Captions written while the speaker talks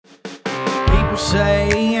People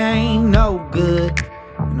say I ain't no good,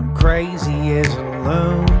 and I'm crazy as a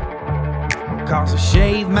loon. Cause I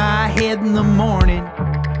shave my head in the morning,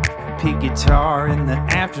 pick guitar in the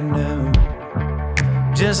afternoon.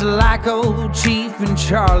 Just like old Chief and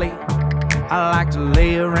Charlie, I like to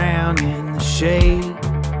lay around in the shade.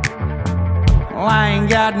 Well, I ain't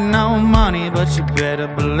got no money, but you better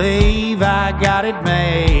believe I got it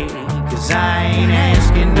made. Cause I ain't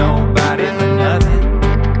asking nobody for nothing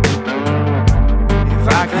if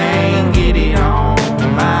I can't get it on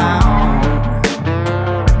my own.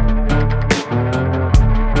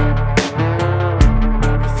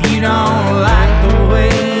 If you don't like the way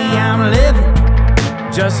I'm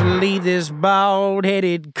living, just leave this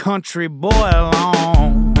bald-headed country boy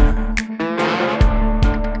alone.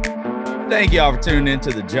 Thank y'all for tuning into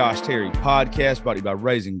the Josh Terry podcast brought to you by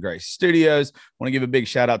Raising Grace Studios. I want to give a big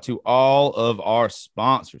shout out to all of our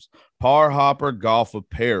sponsors: Par Hopper Golf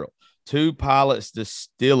Apparel, Two Pilots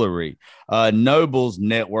Distillery, Nobles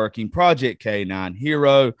Networking, Project K9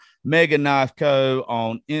 Hero, Mega Knife Co.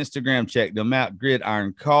 on Instagram. Check them out.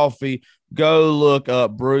 Gridiron Coffee. Go look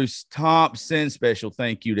up Bruce Thompson. Special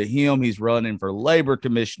thank you to him. He's running for labor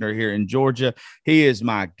commissioner here in Georgia. He is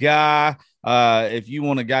my guy. If you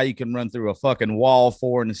want a guy you can run through a fucking wall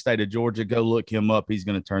for in the state of Georgia, go look him up. He's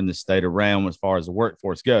going to turn the state around as far as the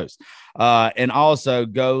workforce goes. And also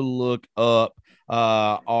go look up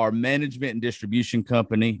our management and distribution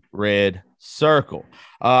company, Red Circle.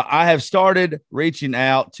 I have started reaching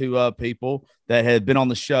out to people that had been on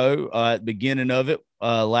the show at the beginning of it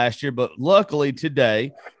last year, but luckily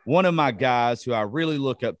today, one of my guys who I really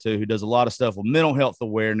look up to, who does a lot of stuff with mental health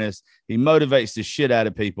awareness, he motivates the shit out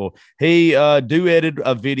of people. He duetted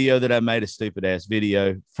a video that I made, a stupid ass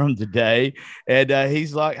video from today, and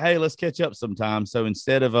he's like, "Hey, let's catch up sometime." So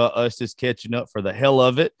instead of us just catching up for the hell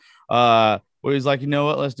of it, we was like, you know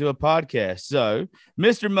what, let's do a podcast. So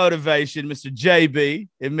Mr. Motivation, Mr. JB,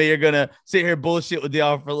 and me are gonna sit here bullshit with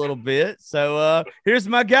y'all for a little bit. So here's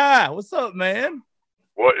my guy. What's up, man?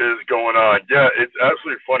 What is going on? Yeah, it's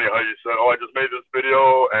absolutely funny how you said, "Oh, I just made this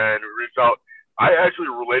video and reached out." I actually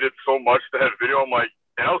related so much to that video. I'm like,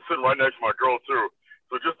 and I was sitting right next to my girl too.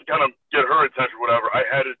 So just to kind of get her attention, whatever, I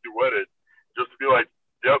had to duet it just to be like,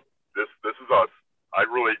 "Yep, this is us." I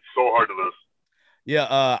relate so hard to this.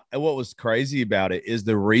 Yeah. What was crazy about it is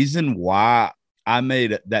the reason why I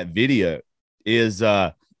made that video is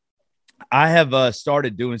I have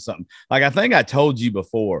started doing something. Like I think I told you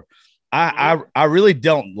before. I really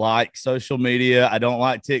don't like social media. I don't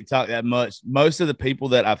like TikTok that much. Most of the people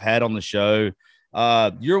that I've had on the show,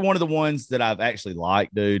 you're one of the ones that I've actually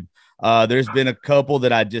liked, dude. There's been a couple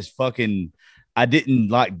that I didn't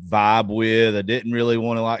like vibe with. I didn't really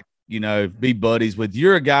want to be buddies with.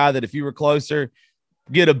 You're a guy that if you were closer,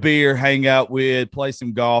 get a beer, hang out with, play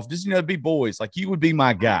some golf, just, be boys. Like you would be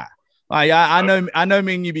my guy. Like I know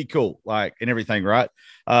me and you'd be cool, like, and everything. Right.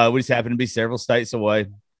 We just happen to be several states away.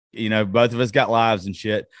 Both of us got lives and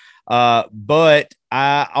shit. But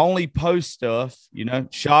I only post stuff,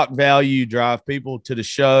 shock value, drive people to the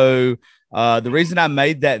show. The reason I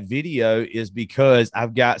made that video is because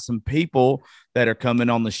I've got some people that are coming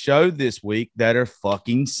on the show this week that are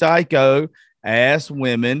fucking psycho ass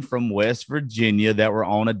women from West Virginia that were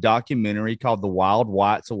on a documentary called The Wild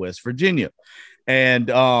Whites of West Virginia.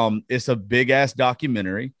 And it's a big ass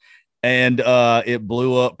documentary. And it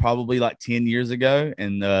blew up probably like 10 years ago.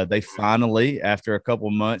 And they finally, after a couple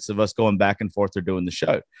of months of us going back and forth, they're doing the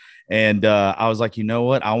show. And I was like, you know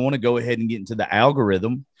what? I want to go ahead and get into the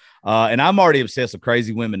algorithm. And I'm already obsessed with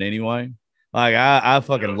crazy women anyway. Like I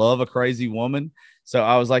fucking love a crazy woman. So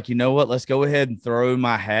I was like, you know what? Let's go ahead and throw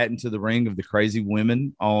my hat into the ring of the crazy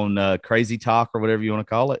women on Crazy Talk or whatever you want to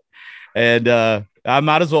call it. And I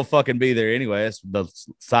might as well fucking be there anyway. That's the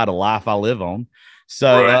side of life I live on.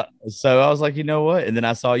 So, right. So I was like, you know what? And then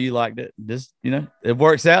I saw you liked it. Just, it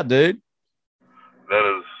works out, dude.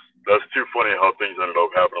 That's too funny how things ended up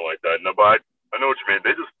happening like that. No, but I know what you mean.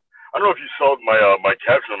 I don't know if you saw my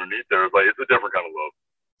caption underneath there. It's like, it's a different kind of love.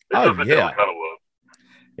 It's just a different kind of love.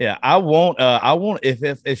 Yeah, I want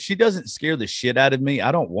if she doesn't scare the shit out of me,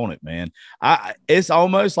 I don't want it, man. It's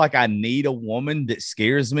almost like I need a woman that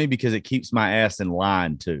scares me because it keeps my ass in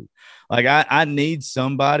line too. Like I need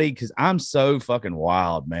somebody because I'm so fucking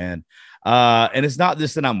wild, man. And it's not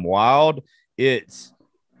just that I'm wild.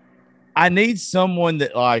 I need someone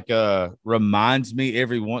that reminds me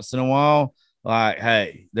every once in a while, like,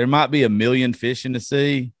 hey, there might be a million fish in the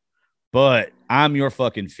sea, but I'm your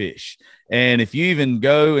fucking fish. And if you even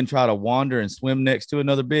go and try to wander and swim next to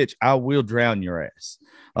another bitch, I will drown your ass.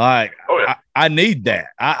 Like, oh, yeah. I need that.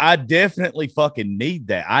 I definitely fucking need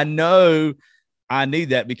that. I know I need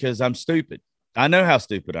that because I'm stupid. I know how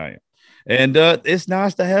stupid I am. And it's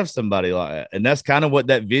nice to have somebody like that. And that's kind of what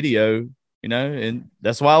that video, and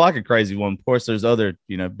that's why I like a crazy one. Of course, there's other,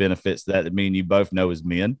 benefits that me and you both know as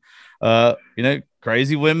men.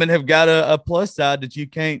 Crazy women have got a plus side that you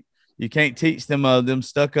can't teach them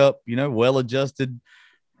stuck up, well-adjusted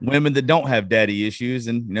women that don't have daddy issues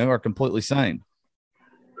and, are completely sane.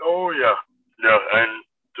 Oh, yeah. Yeah. And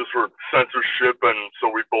just for censorship, and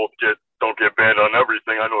so we both don't get banned on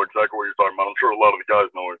everything. I know exactly what you're talking about. I'm sure a lot of the guys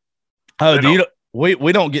know it.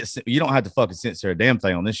 We don't get, you don't have to fucking censor a damn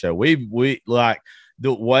thing on this show. We like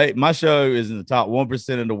the way my show is in the top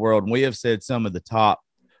 1% of the world. And we have said some of the top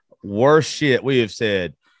worst shit. We have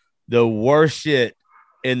said the worst shit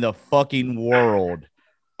in the fucking world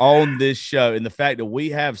on this show. And the fact that we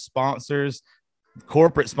have sponsors,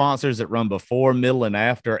 corporate sponsors that run before, middle, and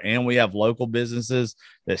after, and we have local businesses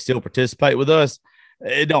that still participate with us,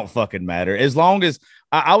 it don't fucking matter. As long as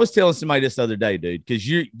I was telling somebody this other day, dude, because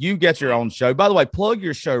you get your own show. By the way, plug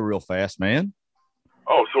your show real fast, man.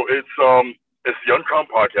 Oh, so it's the Uncrowned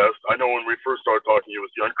Podcast. I know when we first started talking, it was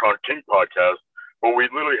the Uncrowned King Podcast, but we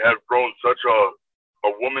literally have grown such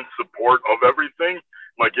a woman's support of everything.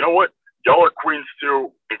 Like, you know what? Y'all are queens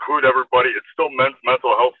too. Include everybody. It's still men's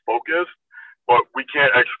mental health focused, but we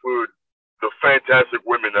can't exclude the fantastic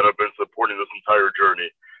women that have been supporting this entire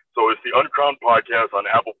journey. So it's the Uncrowned Podcast on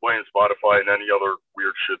Apple Play and Spotify and any other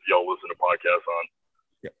weird shit y'all listen to podcasts on.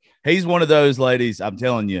 Yeah. He's one of those ladies, I'm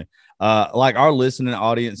telling you, like our listening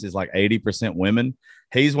audience is like 80% women.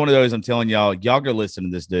 He's one of those, I'm telling y'all go listen to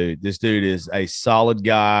this dude. This dude is a solid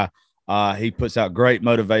guy. He puts out great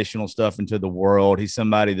motivational stuff into the world. He's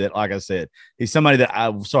somebody that, like I said, he's somebody that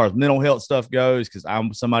as far as mental health stuff goes, because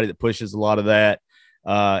I'm somebody that pushes a lot of that.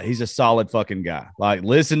 He's a solid fucking guy. Like,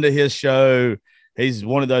 listen to his show. He's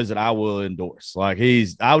one of those that I will endorse. Like,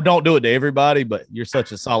 I don't do it to everybody, but you're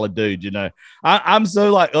such a solid dude. I'm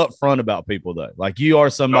so like upfront about people though. Like, you are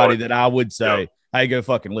somebody that I would say, hey, go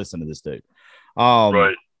fucking listen to this dude.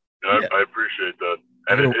 Right. I appreciate that.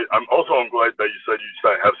 And I'm glad that you said you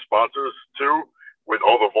have sponsors too, with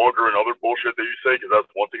all the vulgar and other bullshit that you say, because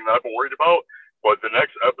that's one thing that I've been worried about. But the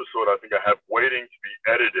next episode I think I have waiting to be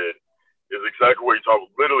edited is exactly what you talk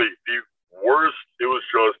about. Literally, the worst, it was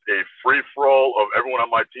just a free-for-all of everyone on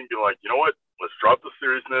my team being like, you know what, let's drop the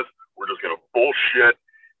seriousness. We're just going to bullshit.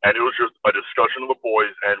 And it was just a discussion of the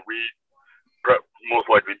boys, and we, most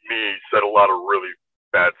likely me, said a lot of really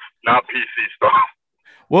bad, not PC stuff.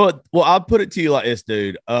 Well, I'll put it to you like this,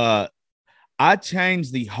 dude. I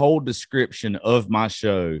changed the whole description of my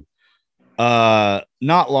show not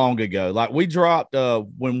long ago. Like, we dropped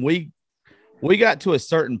when we got to a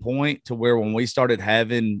certain point to where when we started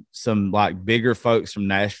having some like bigger folks from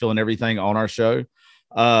Nashville and everything on our show,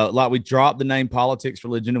 like we dropped the name Politics,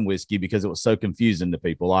 Religion, and Whiskey because it was so confusing to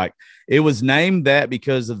people. Like, it was named that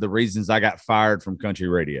because of the reasons I got fired from country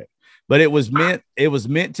radio, but it was meant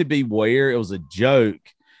to be where it was a joke.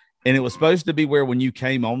 And it was supposed to be where when you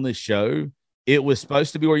came on this show, it was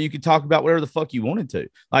supposed to be where you could talk about whatever the fuck you wanted to.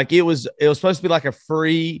 Like, it was supposed to be like a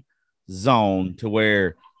free zone to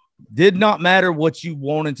where did not matter what you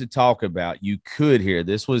wanted to talk about. You could hear.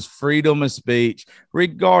 This was freedom of speech,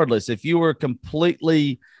 regardless if you were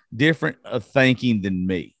completely different of thinking than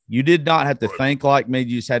me. You did not have to think like me.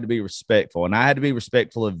 You just had to be respectful. And I had to be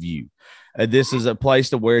respectful of you. This is a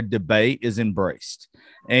place to where debate is embraced.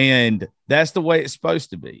 And that's the way it's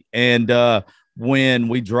supposed to be. And when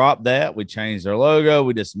we dropped that, we changed our logo.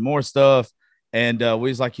 We did some more stuff. And we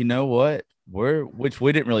was like, you know what? Which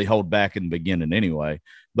we didn't really hold back in the beginning anyway.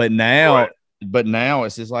 But now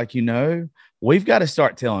it's just like, we've got to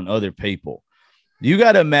start telling other people. You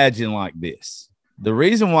got to imagine like this. The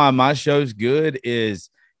reason why my show's good is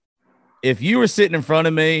if you were sitting in front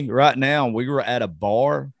of me right now and we were at a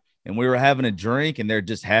bar and we were having a drink and there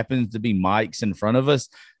just happens to be mics in front of us,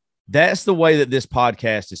 that's the way that this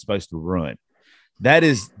podcast is supposed to run. That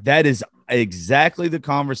is exactly the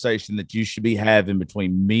conversation that you should be having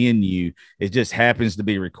between me and you. It just happens to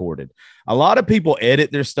be recorded. A lot of people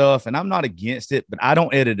edit their stuff, and I'm not against it, but I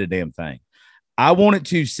don't edit a damn thing. I want it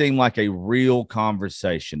to seem like a real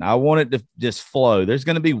conversation. I want it to just flow. There's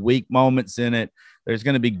going to be weak moments in it. There's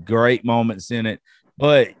going to be great moments in it,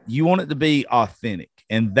 but you want it to be authentic.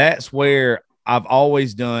 And that's where I've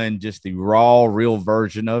always done just the raw, real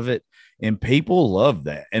version of it. And people love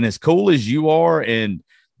that. And as cool as you are and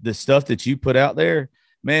the stuff that you put out there,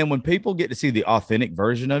 man, when people get to see the authentic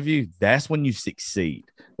version of you, that's when you succeed.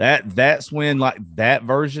 That's when like that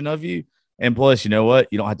version of you. And plus, you know what?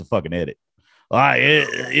 You don't have to fucking edit. Like,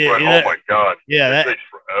 oh my God. Yeah. It takes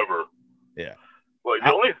forever. Yeah. Like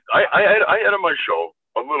I edit my show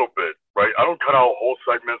a little bit, right? I don't cut out whole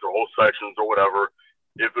segments or whole sections or whatever.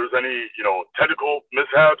 If there's any, technical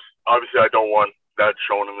mishaps, obviously I don't want that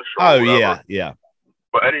shown in the show. Oh, or whatever. yeah.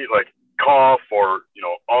 But any like cough or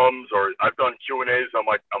or I've done Q&As on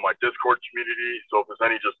my Discord community. So if there's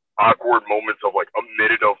any just awkward moments of like a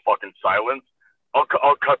minute of fucking silence, I'll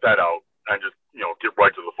cut that out and just get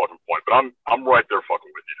right to the fucking point. But I'm right there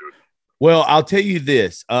fucking with you, dude. Well, I'll tell you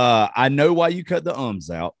this. I know why you cut the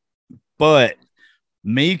out, but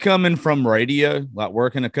me coming from radio, like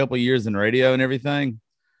working a couple of years in radio and everything,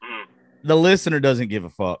 the listener doesn't give a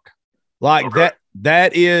fuck. Like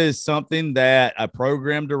that is something that a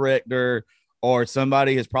program director or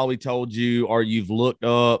somebody has probably told you, or you've looked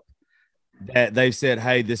up that they've said,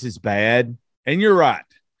 hey, this is bad. And you're right.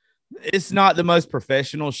 It's not the most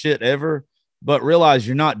professional shit ever, but realize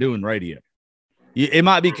you're not doing radio. It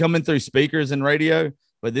might be coming through speakers and radio,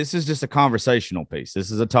 but this is just a conversational piece.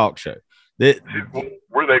 This is a talk show.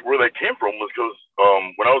 Where they came from was because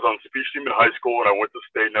when I was on speech team in high school and I went to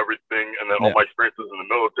state and everything, and then all my experiences in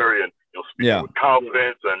the military and speaking with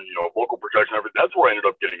confidence and vocal projection, everything. That's where I ended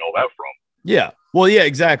up getting all that from. Yeah. Well, yeah,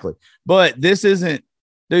 exactly. But this isn't,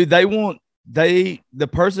 dude. The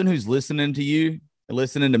person who's listening to you,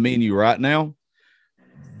 listening to me and you right now,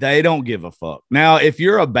 they don't give a fuck. Now, if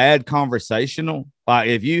you're a bad conversational, like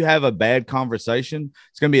if you have a bad conversation,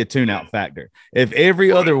 it's going to be a tune-out factor. If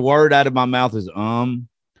every other word out of my mouth is then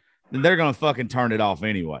they're going to fucking turn it off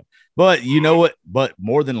anyway. But you know what? But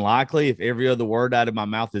more than likely, if every other word out of my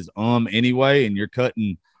mouth is anyway, and you're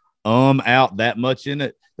cutting out that much in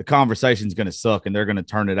it, the conversation's going to suck and they're going to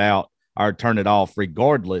turn it out or turn it off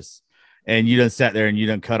regardless. And you done sat there and you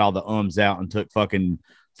done cut all the out and took fucking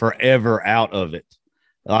forever out of it.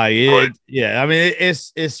 Like I mean,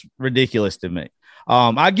 it's ridiculous to me.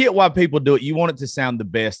 I get why people do it. You want it to sound the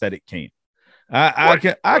best that it can.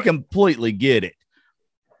 I completely get it.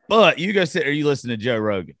 But you go sit there, you listen to Joe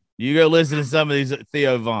Rogan. You go listen to some of these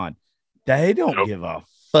Theo Vaughn. They don't give a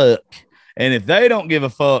fuck. And if they don't give a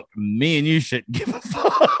fuck, me and you shouldn't give a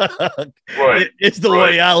fuck. Right. It's the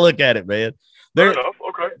way I look at it, man. Fair enough.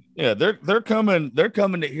 Okay. Yeah, they're coming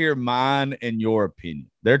to hear mine and your opinion.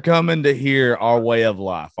 They're coming to hear our way of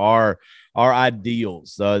life, our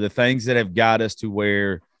ideals, the things that have got us to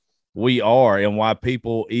where we are, and why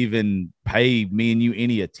people even pay me and you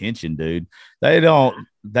any attention, dude. They're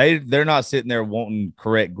not sitting there wanting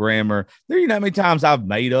correct grammar. You know how many times I've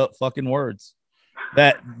made up fucking words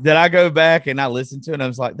that I go back and I listen to, and I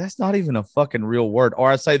was like, that's not even a fucking real word, or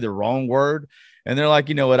I say the wrong word. And they're like,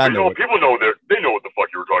 you know what? I know. People know they know what the fuck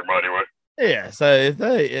you were talking about anyway. Yeah. So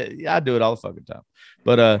I do it all the fucking time.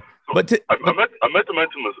 But I meant to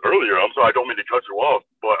mention this earlier. I'm sorry, I don't mean to cut you off,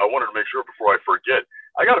 but I wanted to make sure before I forget.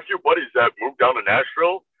 I got a few buddies that moved down to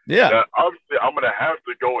Nashville. Yeah. That obviously I'm gonna have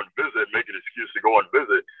to go and visit, make an excuse to go and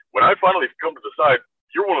visit. When I finally come to decide,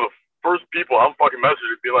 you're one of the first people I'm fucking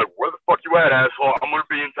messaging to be like, where the fuck you at, asshole? I'm gonna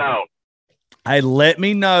be in town. Hey, let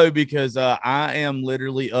me know, because I am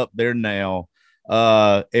literally up there now.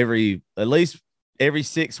 At least every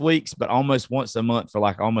 6 weeks, but almost once a month for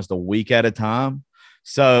like almost a week at a time.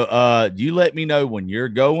 So you let me know when you're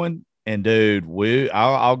going, and dude,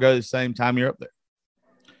 I'll go the same time you're up there.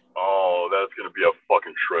 Oh, that's gonna be a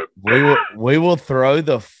fucking trip. We will throw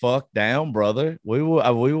the fuck down, brother. We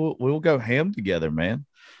will go ham together, man.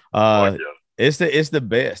 It's the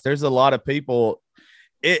best. There's a lot of people.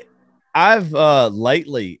 I've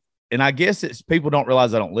lately, and I guess it's people don't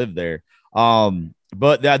realize I don't live there.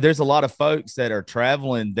 But there's a lot of folks that are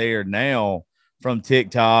traveling there now from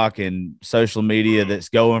TikTok and social media that's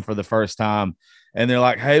going for the first time. And they're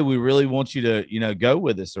like, hey, we really want you to, go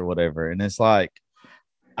with us or whatever. And it's like,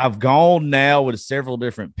 I've gone now with several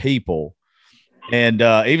different people. And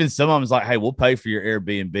even some of them's like, hey, we'll pay for your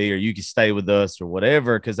Airbnb, or you can stay with us or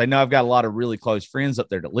whatever. Cause they know I've got a lot of really close friends up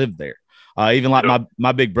there that live there. Even like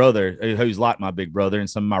my big brother, who's like my big brother, and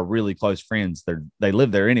some of my really close friends, they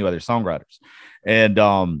live there anyway. They're songwriters.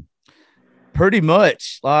 And pretty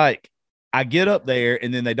much like I get up there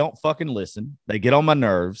and then they don't fucking listen. They get on my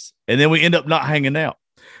nerves, and then we end up not hanging out.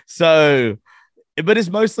 So, but it's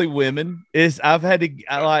mostly women. It's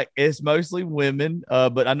mostly women.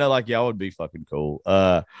 But I know like y'all would be fucking cool.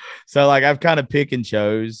 So like I've kind of pick and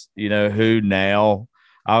chose, who now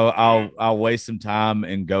I'll waste some time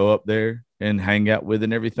and go up there and hang out with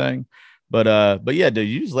and everything. But yeah, dude,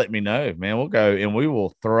 you just let me know, man. We'll go and we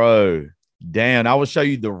will throw down. I will show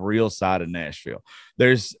you the real side of Nashville.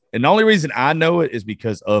 And the only reason I know it is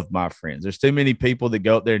because of my friends. There's too many people that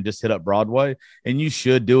go up there and just hit up Broadway, and you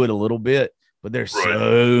should do it a little bit, but there's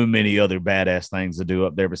so many other badass things to do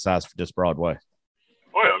up there besides for just Broadway.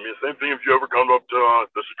 Oh yeah, I mean, same thing if you ever come up to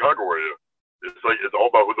the Chicago area. it's like it's all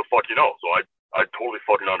about who the fuck you know. So I totally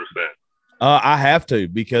fucking understand. I have to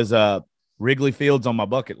because Wrigley Field's on my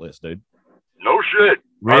bucket list, dude. No shit.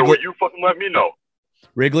 All right, well, you fucking let me know.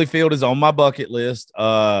 Wrigley Field is on my bucket list.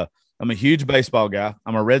 I'm a huge baseball guy.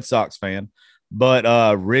 I'm a Red Sox fan, but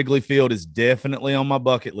Wrigley Field is definitely on my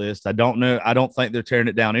bucket list. I don't know. I don't think they're tearing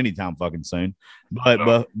it down anytime fucking soon.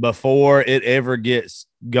 But before it ever gets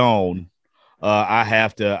gone, I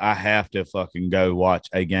have to fucking go watch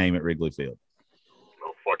a game at Wrigley Field.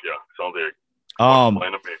 Oh fuck yeah! Sounds like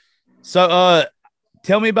So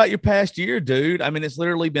tell me about your past year, dude. I mean, it's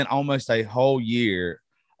literally been almost a whole year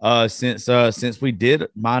since we did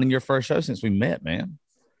mine and your first show since we met, man.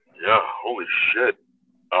 Yeah, holy shit.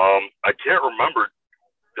 I can't remember.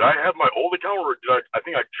 Did I have my old account or I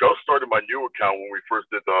think I just started my new account when we first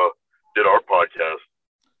did our podcast.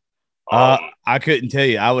 I couldn't tell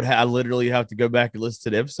you. I literally have to go back and listen to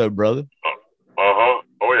the episode, brother. Oh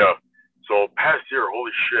yeah. So past year,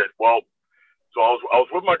 holy shit. Well, so I was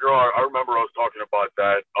with my girl. I remember I was talking about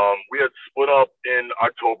that. We had split up in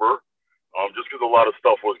October, just because a lot of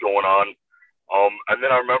stuff was going on. And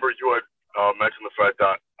then I remember you had mentioned the fact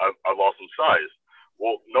that I lost some size.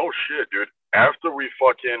 Well, no shit, dude. After we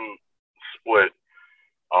fucking split,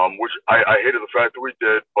 which I hated the fact that we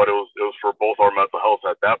did, but it was for both our mental health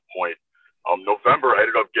at that point. November, I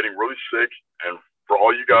ended up getting really sick, and for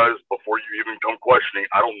all you guys, before you even come questioning,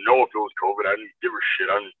 I don't know if it was COVID. I didn't give a shit.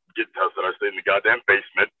 I didn't get tested. I stayed in the goddamn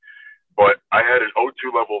basement. But I had an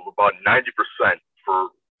O2 level of about 90%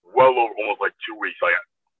 for well over almost like 2 weeks.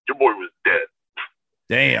 Your boy was dead.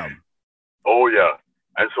 Damn. Oh, yeah.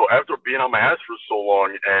 And so after being on my ass for so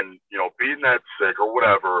long and, being that sick or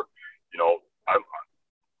whatever, I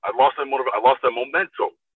lost that I lost that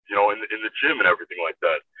momentum, in the gym and everything like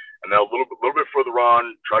that. And then a little bit further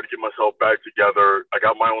on, tried to get myself back together. I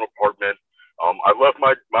got my own apartment. I left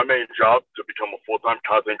my main job to become a full-time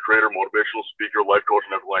content creator, motivational speaker, life coach,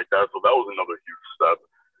 and everything like that. So that was another huge step.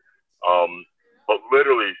 But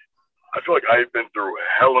literally, I feel like I've been through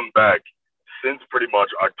hell and back since pretty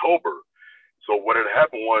much October. So what had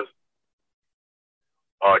happened was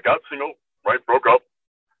I got single, right? Broke up.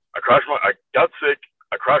 I got sick.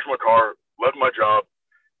 I crashed my car, left my job.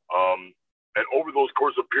 And over those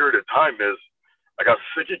course of period of time I got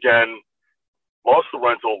sick again, lost the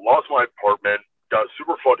rental, lost my apartment, got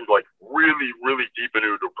super fucking really, really deep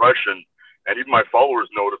into depression. And even my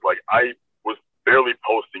followers noticed I was barely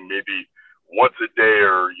posting maybe once a day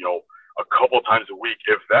or, a couple times a week,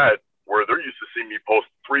 if that, where they're used to seeing me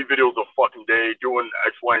post 3 videos a fucking day doing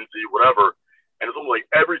X, Y, and Z, whatever. And it's almost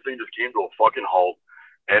like everything just came to a fucking halt.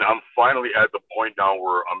 And I'm finally at the point now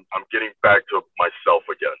where I'm getting back to myself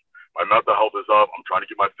again. My mental health is up. I'm trying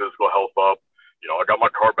to get my physical health up. I got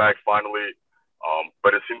my car back finally.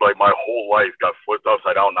 But it seemed like my whole life got flipped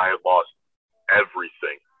upside down and I had lost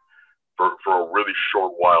everything for a really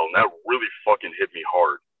short while. And that really fucking hit me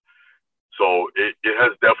hard. So it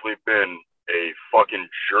has definitely been a fucking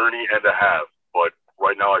journey and a half. But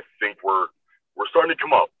right now I think we're starting to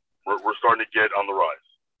come up. We're starting to get on the rise.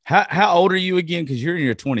 How old are you again? Because you're in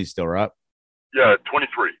your 20s still, right? Yeah,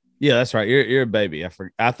 23. Yeah, that's right. You're a baby.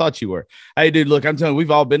 I thought you were. Hey, dude, look, I'm telling you,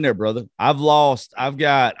 we've all been there, brother. I've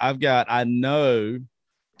got, I know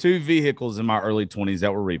 2 vehicles in my early 20s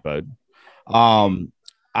that were repoed.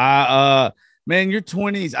 Man, your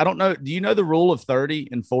 20s, I don't know. Do you know the rule of 30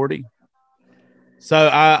 and 40? So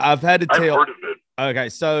I've had to tell. I've heard of it. Okay.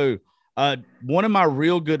 So one of my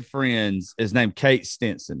real good friends is named Kate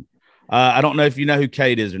Stinson. I don't know if you know who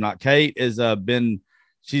Kate is or not. Kate has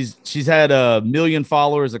she's had 1 million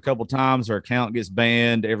followers a couple times. Her account gets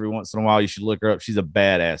banned every once in a while. You should look her up. She's a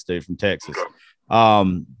badass dude from Texas.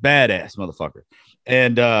 Badass motherfucker.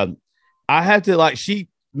 And I have to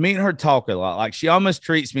me and her talk a lot. She almost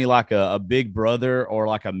treats me like a big brother or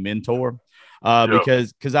like a mentor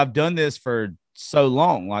because I've done this for so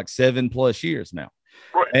long, 7+ years now.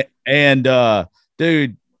 Right. And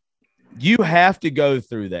dude, you have to go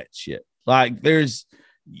through that shit.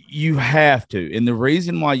 You have to. And the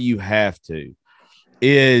reason why you have to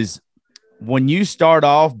is when you start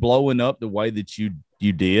off blowing up the way that you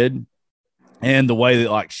did and the way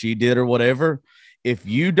that she did or whatever, if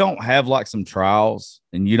you don't have some trials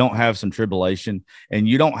and you don't have some tribulation and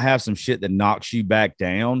you don't have some shit that knocks you back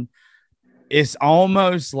down, it's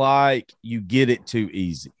almost like you get it too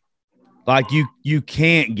easy. You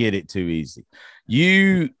can't get it too easy.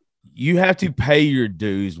 You have to pay your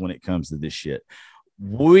dues when it comes to this shit.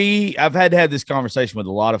 I've had to have this conversation with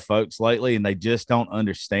a lot of folks lately and they just don't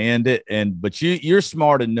understand it. But you're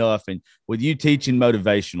smart enough, and with you teaching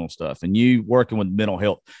motivational stuff and you working with mental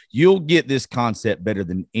health, you'll get this concept better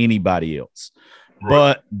than anybody else.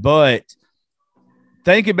 Right. But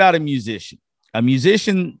think about a musician. A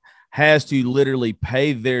musician has to literally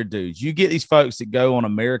pay their dues. You get these folks that go on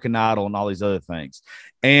American Idol and all these other things,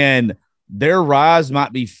 and their rise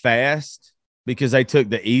might be fast because they took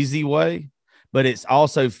the easy way, but it's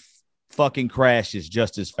also fucking crashes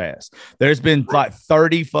just as fast. There's been like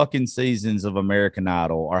 30 fucking seasons of American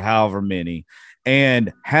Idol or however many,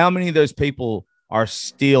 and how many of those people are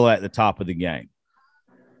still at the top of the game?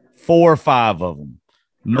 4 or 5 of them.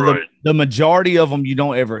 Right. The majority of them you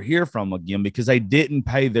don't ever hear from again because they didn't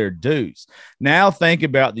pay their dues. Now think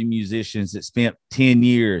about the musicians that spent 10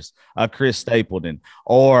 years, Chris Stapleton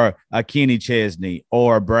or Kenny Chesney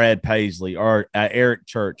or Brad Paisley or Eric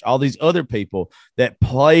Church, all these other people that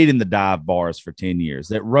played in the dive bars for 10 years,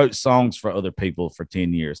 that wrote songs for other people for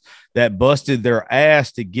 10 years, that busted their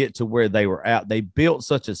ass to get to where they were at. They built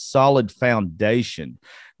such a solid foundation.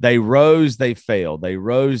 They rose, they fell. They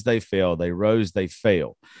rose, they fell. They rose, they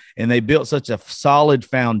fell. And they built such a solid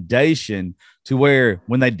foundation to where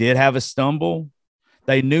when they did have a stumble,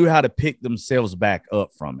 they knew how to pick themselves back up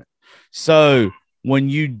from it. So when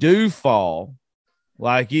you do fall,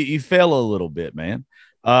 like you fell a little bit, man.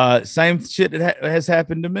 Same shit that has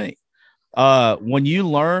happened to me. When you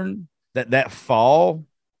learn that fall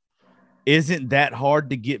isn't that hard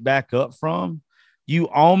to get back up from, you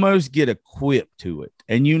almost get equipped to it.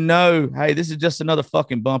 And you know, hey, this is just another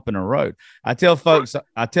fucking bump in the road. I tell folks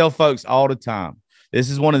all the time, this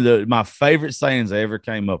is one of my favorite sayings I ever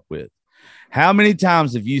came up with. How many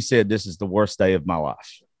times have you said this is the worst day of my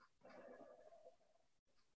life?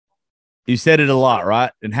 You said it a lot,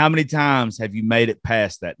 right? And how many times have you made it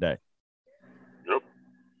past that day? Yep.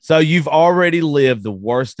 So you've already lived the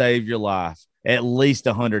worst day of your life at least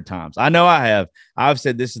 100 times. I know I have. I've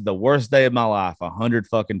said this is the worst day of my life 100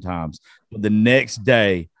 fucking times. But the next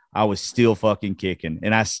day, I was still fucking kicking,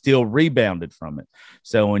 and I still rebounded from it.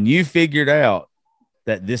 So when you figured out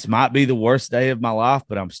that this might be the worst day of my life,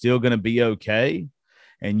 but I'm still going to be okay,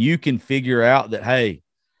 and you can figure out that, hey,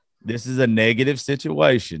 this is a negative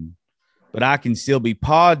situation, but I can still be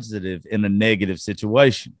positive in a negative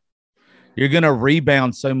situation, you're going to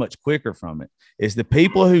rebound so much quicker from it. It's the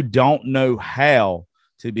people who don't know how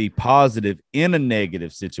to be positive in a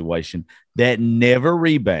negative situation that never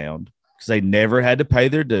rebound because they never had to pay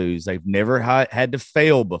their dues. They've never had to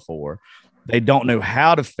fail before. They don't know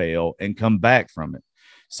how to fail and come back from it.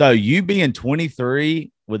 So you being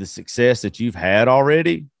 23 with the success that you've had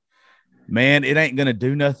already, man, it ain't going to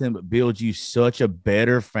do nothing but build you such a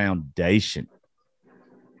better foundation.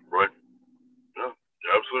 Right. Yeah,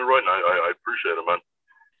 you're absolutely right. And I appreciate it, man.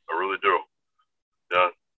 I really do. Yeah.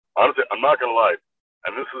 Honestly, I'm not going to lie.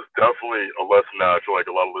 And this is definitely a lesson that I feel like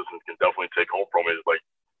a lot of listeners can definitely take home from it. Is like,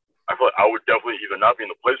 I feel like I would definitely either not be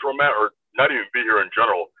in the place where I'm at or not even be here in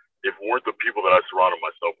general if it weren't the people that I surrounded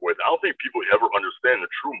myself with. I don't think people ever understand the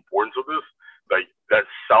true importance of this. Like, that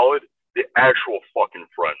solid, the actual fucking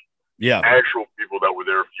friend. Yeah. Actual people that were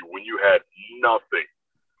there for you when you had nothing.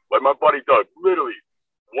 Like my buddy Doug, literally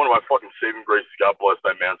one of my fucking saving graces. God bless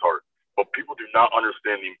that man's heart. But people do not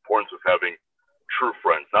understand the importance of having true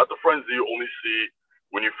friends. Not the friends that you only see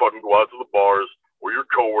when you fucking go out to the bars or your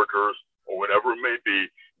coworkers or whatever it may be.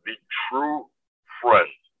 The true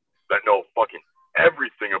friends that know fucking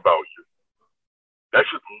everything about you. That's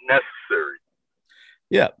just necessary.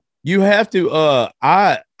 Yeah. You have to,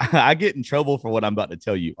 I get in trouble for what I'm about to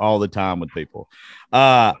tell you all the time with people.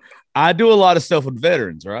 I do a lot of stuff with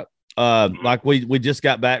veterans, right? Like we just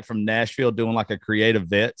got back from Nashville doing like a creative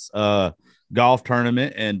vets, golf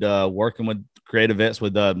tournament and, working with creative vets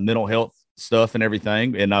with, mental health stuff and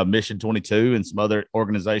everything and, Mission 22 and some other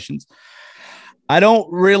organizations. I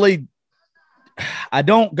don't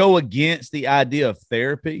go against the idea of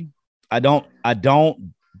therapy. I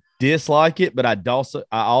don't dislike it, but I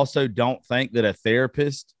also don't think that a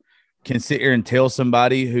therapist can sit here and tell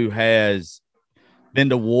somebody who has been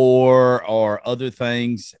to war or other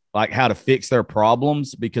things like how to fix their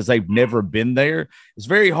problems because they've never been there. It's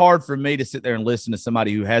very hard for me to sit there and listen to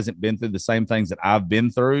somebody who hasn't been through the same things that I've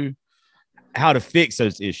been through, how to fix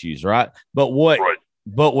those issues. Right. But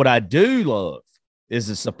what I do love is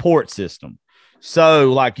a support system.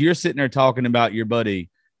 So like you're sitting there talking about your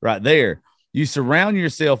buddy right there, you surround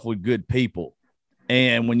yourself with good people.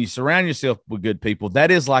 And when you surround yourself with good people,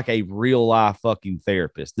 that is like a real life fucking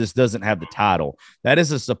therapist. This doesn't have the title. That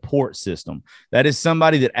is a support system. That is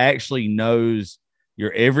somebody that actually knows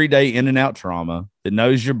your everyday in and out trauma, that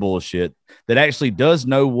knows your bullshit, that actually does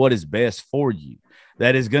know what is best for you,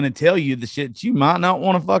 that is going to tell you the shit you might not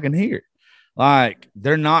want to fucking hear. Like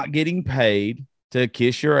they're not getting paid to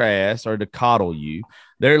kiss your ass or to coddle you.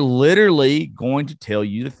 They're literally going to tell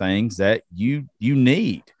you the things that you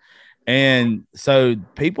need. And so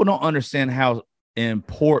people don't understand how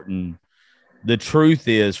important the truth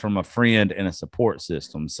is from a friend and a support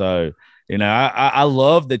system. So, you know, I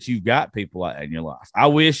love that you've got people like that in your life. I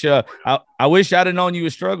wish I wish I'd have known you were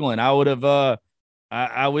struggling. I would have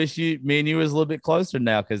I wish me and you was a little bit closer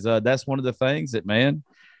now, because that's one of the things that, man,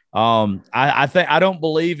 I think I don't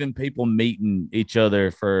believe in people meeting each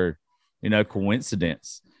other for, you know,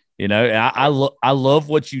 coincidence. You know, I love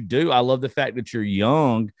what you do. I love the fact that you're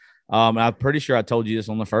young. I'm pretty sure I told you this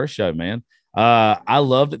on the first show, man. I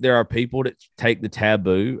love that there are people that take the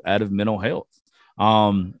taboo out of mental health.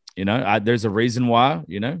 You know, there's a reason why,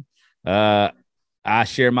 you know, I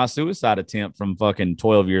share my suicide attempt from fucking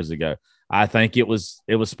 12 years ago. I think it was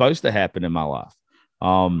supposed to happen in my life.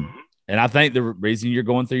 And I think the reason you're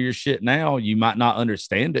going through your shit now, you might not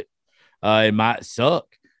understand it. It might suck,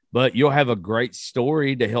 but you'll have a great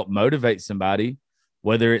story to help motivate somebody,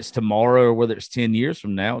 whether it's tomorrow or whether it's 10 years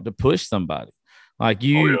from now, to push somebody like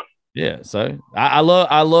you. Oh, yeah. Yeah. So I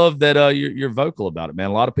love that you're vocal about it, man.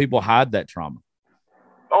 A lot of people hide that trauma.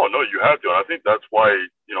 Oh, no, you have to. And I think that's why,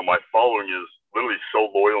 you know, my following is literally so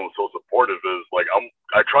loyal and so supportive. Is like,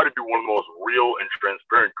 I try to be one of the most real and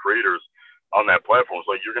transparent creators on that platform. It's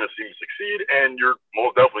like, you're going to see me succeed and you're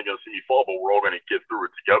most definitely going to see me fall, but we're all going to get through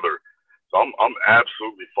it together. So I'm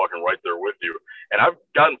absolutely fucking right there with you. And I've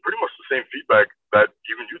gotten pretty much the same feedback that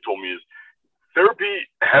even you told me, is therapy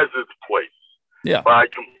has its place. Yeah. But I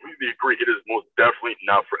completely agree. It is most definitely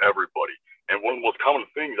not for everybody. And one of the most common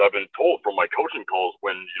things I've been told from my coaching calls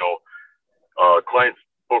when, you know, clients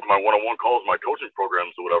book my one-on-one calls, my coaching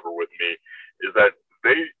programs or whatever with me, is that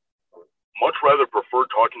they much rather prefer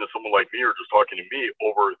talking to someone like me or just talking to me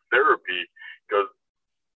over therapy, because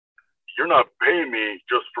you're not paying me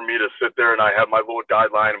just for me to sit there and I have my little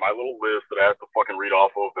guideline and my little list that I have to fucking read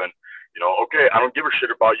off of. And, you know, okay, I don't give a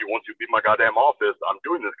shit about you once you leave my goddamn office. I'm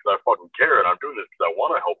doing this because I fucking care, and I'm doing this because I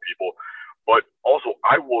want to help people. But also,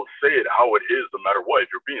 I will say it how it is no matter what. If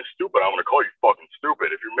you're being stupid, I'm going to call you fucking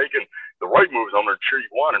stupid. If you're making the right moves, I'm going to cheer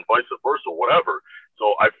you on, and vice versa, whatever.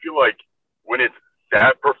 So I feel like when it's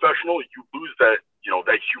that professional, you lose that, you know,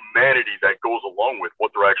 that humanity that goes along with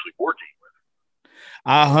what they're actually working with.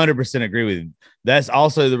 I 100% agree with you. That's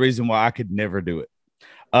also the reason why I could never do it.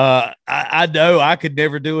 I know I could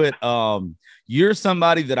never do it. You're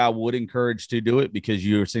somebody that I would encourage to do it because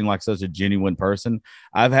you seem like such a genuine person.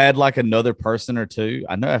 I've had like another person or two.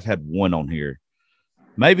 I know I've had one on here,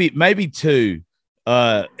 maybe two.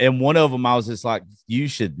 And one of them, I was just like, you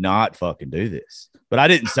should not fucking do this. But I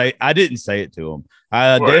didn't say it to him.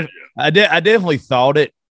 I definitely thought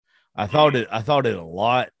it. I thought it a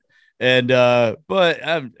lot. And, but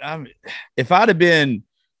if I'd have been,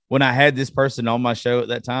 when I had this person on my show at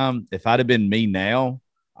that time, if I'd have been me now,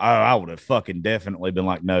 I would have fucking definitely been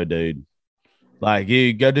like, no, dude, like,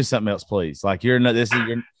 you go do something else, please. Like, you're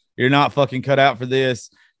not fucking cut out for this.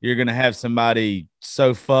 You're going to have somebody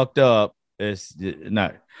so fucked up. It's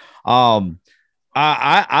no. I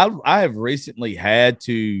have recently had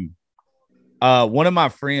to, one of my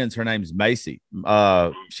friends, her name's Macy.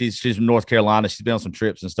 She's from North Carolina. She's been on some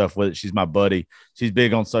trips and stuff with it. She's my buddy. She's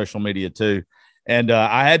big on social media too. And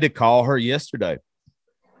I had to call her yesterday.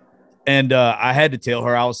 And I had to tell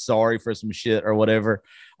her I was sorry for some shit or whatever.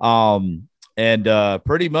 And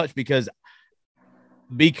pretty much because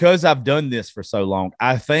I've done this for so long,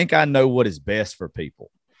 I think I know what is best for people.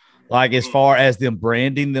 Like, as far as them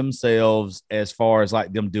branding themselves, as far as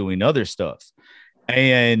like them doing other stuff.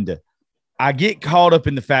 And I get caught up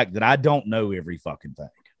in the fact that I don't know every fucking thing,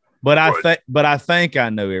 but I think I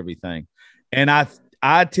know everything. And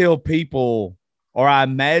I tell people, or I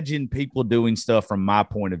imagine people doing stuff from my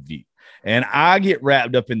point of view. And I get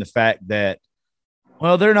wrapped up in the fact that,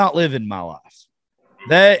 well, they're not living my life.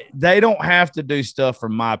 They don't have to do stuff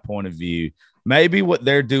from my point of view. Maybe what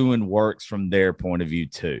they're doing works from their point of view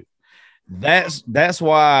too. That's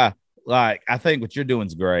why, like, I think what you're doing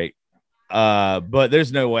is great. But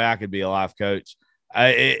there's no way I could be a life coach.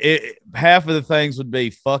 Half of the things would be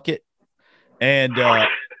fuck it and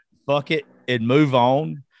move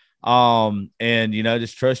on. And, you know,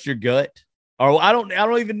 just trust your gut. Or I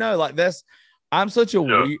don't even know. Like, I'm such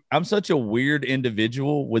a weird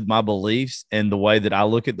individual with my beliefs and the way that I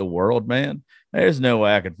look at the world, man. There's no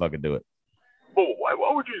way I could fucking do it. Well, why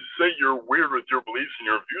would you say you're weird with your beliefs and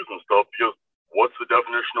your views and stuff? Because what's the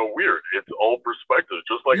definition of weird? It's all perspective.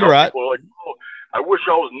 Just like you're right. People are like, oh, I wish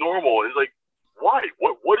I was normal. It's like, why?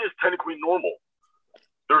 What is technically normal?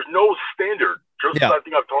 There's no standard. Just as I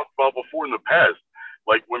think I've talked about before in the past.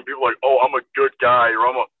 Like, when people are like, oh, I'm a good guy, or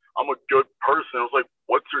I'm a good person. I was like,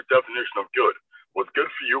 what's your definition of good? What's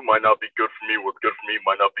good for you might not be good for me. What's good for me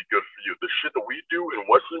might not be good for you. The shit that we do in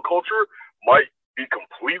Western culture might be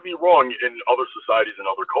completely wrong in other societies and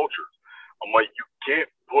other cultures. I'm like, you can't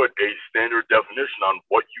put a standard definition on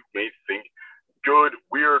what you may think good,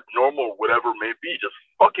 weird, normal, whatever it may be. Just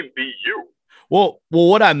fucking be you. Well,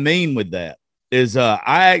 what I mean with that is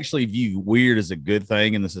I actually view weird as a good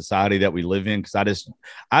thing in the society that we live in, because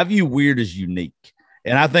I view weird as unique,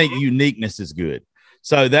 and I think uniqueness is good.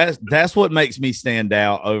 So that's what makes me stand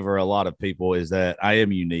out over a lot of people, is that I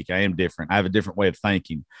am unique. I am different. I have a different way of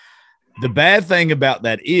thinking. The bad thing about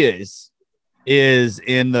that is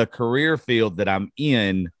in the career field that I'm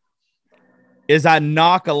in, is I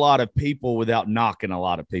knock a lot of people without knocking a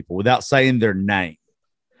lot of people, without saying their name.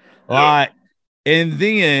 Like, and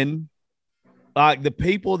then like the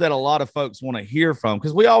people that a lot of folks want to hear from,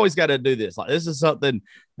 because we always got to do this. Like, this is something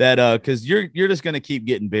that because you're just going to keep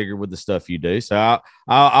getting bigger with the stuff you do. So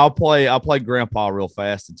I'll play grandpa real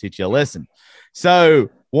fast and teach you a lesson. So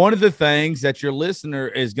one of the things that your listener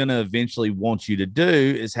is going to eventually want you to do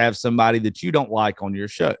is have somebody that you don't like on your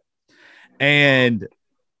show. And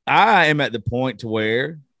I am at the point to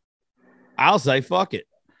where I'll say, fuck it.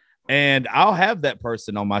 And I'll have that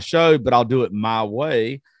person on my show, but I'll do it my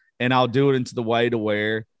way. And I'll do it into the way to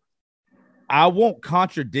where I won't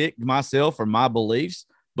contradict myself or my beliefs,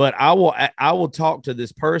 but I will talk to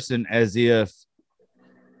this person as if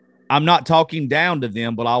I'm not talking down to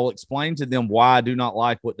them, but I will explain to them why I do not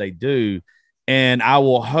like what they do. And I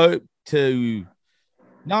will hope to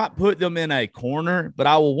not put them in a corner, but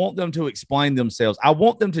I will want them to explain themselves. I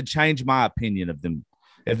want them to change my opinion of them,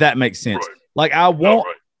 if that makes sense. Right. Like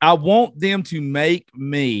I want them to make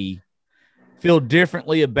me feel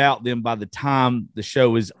differently about them by the time the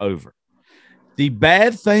show is over. The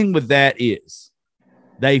bad thing with that is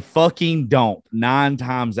they fucking don't 9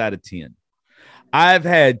 times out of 10. I've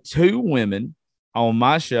had 2 women on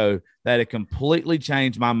my show that have completely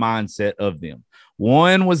changed my mindset of them.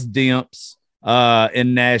 One was Dimps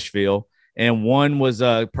in Nashville, and one was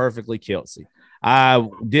Perfectly Kelsey. I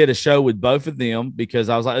did a show with both of them because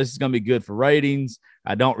I was like, this is going to be good for ratings.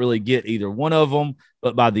 I don't really get either one of them,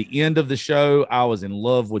 but by the end of the show, I was in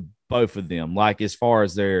love with both of them. Like, as far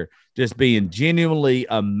as they're just being genuinely,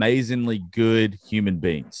 amazingly good human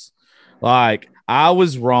beings. Like, I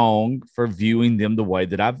was wrong for viewing them the way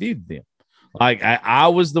that I viewed them. Like, I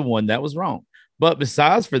was the one that was wrong. But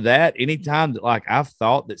besides for that, anytime that like I've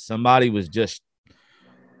thought that somebody was just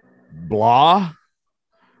blah,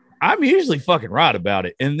 I'm usually fucking right about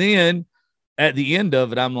it. And then at the end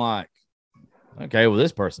of it, I'm like, okay, well,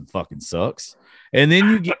 this person fucking sucks. And then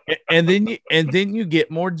you get, and then you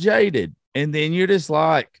get more jaded. And then you're just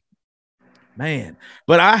like, man,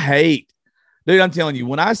 but I hate, dude, I'm telling you,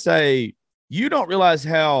 when I say you don't realize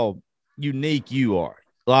how unique you are,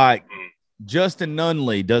 like Justin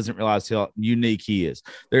Nunley doesn't realize how unique he is.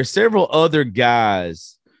 There's several other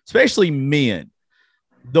guys, especially men.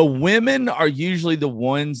 The women are usually the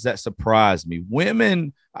ones that surprise me.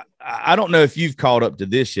 Women, I don't know if you've caught up to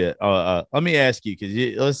this yet. Let me ask you,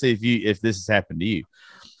 because let's see if this has happened to you.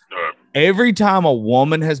 Every time a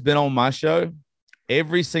woman has been on my show,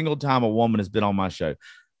 every single time a woman has been on my show,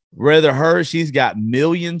 whether she's got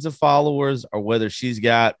millions of followers or whether she's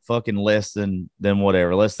got fucking less than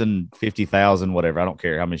whatever, less than 50,000, whatever. I don't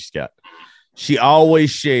care how many she's got. She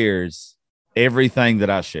always shares everything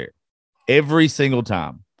that I share. Every single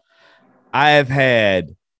time. I have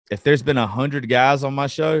had, if there's been 100 guys on my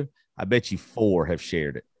show, I bet you 4 have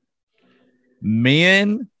shared it.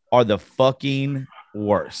 Men are the fucking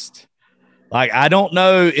worst. Like, I don't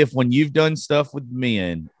know if when you've done stuff with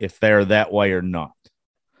men, if they're that way or not.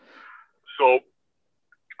 So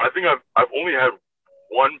I think I've only had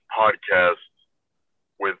one podcast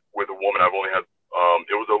with a woman. I've only had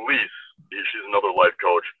it was Elise. She's another life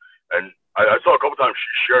coach, and I saw a couple times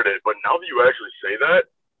she shared it. But now that you actually say that,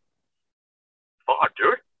 fuck,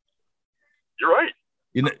 dude, you're right.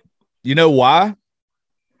 You know why?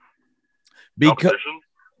 Because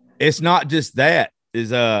it's not just that.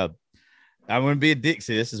 I'm going to be a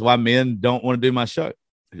Dixie. This is why men don't want to do my show.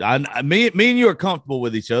 Me and you are comfortable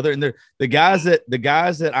with each other, and the guys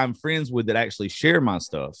that I'm friends with that actually share my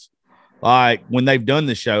stuff, like when they've done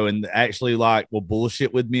the show and actually like will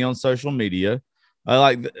bullshit with me on social media.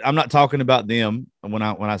 I'm not talking about them when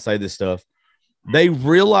I say this stuff. They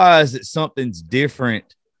realize that something's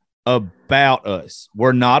different about us.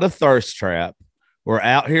 We're not a thirst trap. We're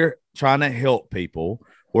out here trying to help people.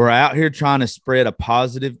 We're out here trying to spread a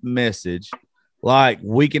positive message. Like,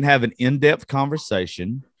 we can have an in-depth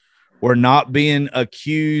conversation. We're not being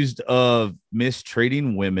accused of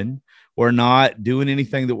mistreating women. We're not doing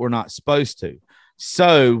anything that we're not supposed to.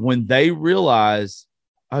 So when they realize,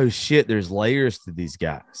 oh shit, there's layers to these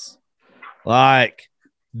guys. Like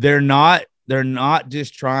they're not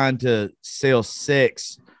just trying to sell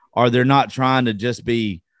sex, or they're not trying to just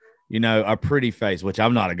be, a pretty face, which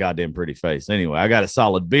I'm not a goddamn pretty face. Anyway, I got a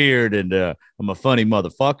solid beard and I'm a funny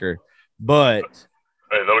motherfucker, but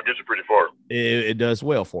hey, that'll get you pretty far. It does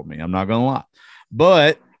well for me. I'm not going to lie,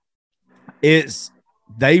 but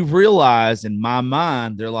they realize in my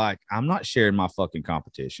mind, they're like, I'm not sharing my fucking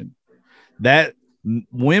competition. That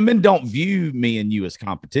women don't view me and you as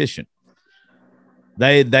competition.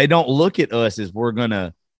 They don't look at us as we're going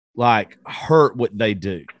to like hurt what they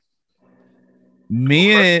do.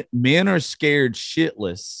 Men are scared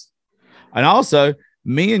shitless. And also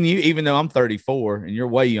me and you, even though I'm 34 and you're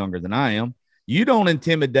way younger than I am, you don't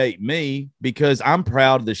intimidate me because I'm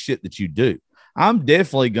proud of the shit that you do. I'm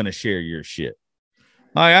definitely going to share your shit.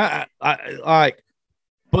 But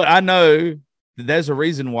I know that there's a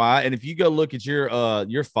reason why. And if you go look at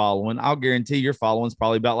your following, I'll guarantee your following is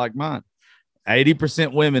probably about like mine.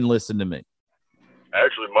 80% women listen to me.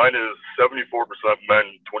 Actually, mine is 74% men,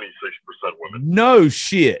 26% women. No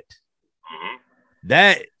shit. Mm-hmm.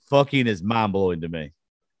 That fucking is mind blowing to me.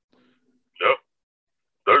 Yeah.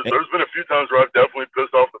 There's been a few times where I've definitely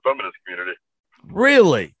pissed off the feminist community.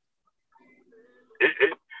 Really?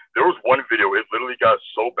 There was one video, it literally got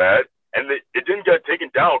so bad, and it didn't get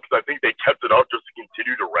taken down because I think they kept it up just to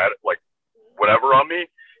continue to whatever on me.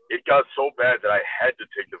 It got so bad that I had to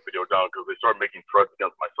take the video down because they started making threats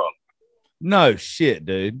against my son. No shit,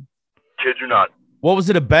 dude. Kid you not. What was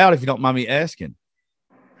it about, if you don't mind me asking?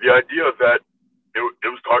 The idea that it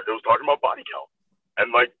was talking about body count,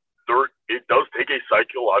 and it does take a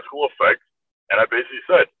psychological effect. And I basically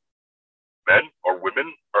said, men are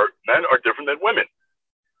different than women.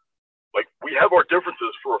 Like, we have our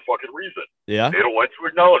differences for a fucking reason. Yeah. They don't like to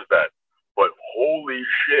acknowledge that. But holy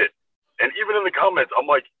shit. And even in the comments, I'm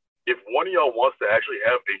like, if one of y'all wants to actually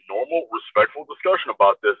have a normal, respectful discussion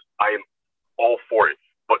about this, I am all for it.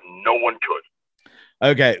 But no one could.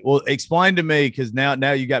 Okay. Well, explain to me, because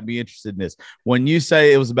now you got me interested in this. When you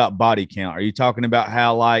say it was about body count, are you talking about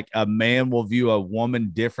how like a man will view a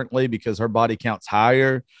woman differently because her body count's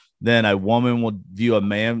higher than a woman will view a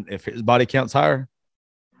man if his body count's higher?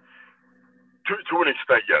 To an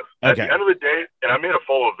extent, yes. Okay. At the end of the day, and I made a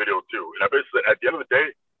follow-up video too, and I basically said, at the end of the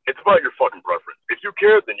day, it's about your fucking preference. If you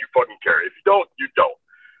care, then you fucking care. If you don't, you don't.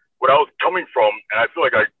 What I was coming from, and I feel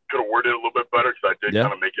like I could have worded it a little bit better because I did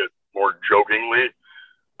kind of make it more jokingly.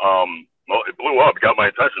 Well, it blew up, it got my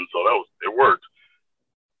attention, so it worked.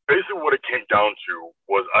 Basically, what it came down to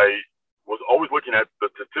was I was always looking at the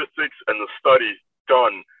statistics and the studies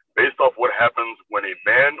done based off what happens when a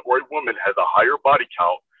man or a woman has a higher body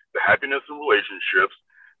count, the happiness in relationships,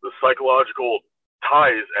 the psychological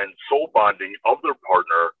ties and soul bonding of their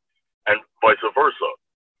partner, and vice versa.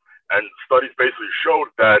 And studies basically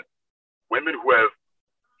showed that women who have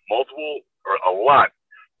multiple or a lot,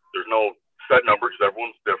 there's no set number because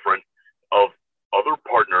everyone's different, of other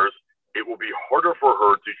partners, it will be harder for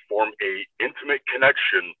her to form a intimate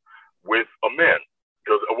connection with a man.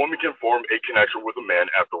 Because a woman can form a connection with a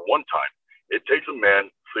man after one time. It takes a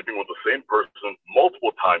man sleeping with the same person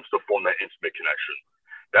multiple times to form that intimate connection.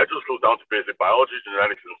 That just goes down to basic biology,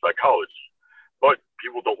 genetics, and psychology. But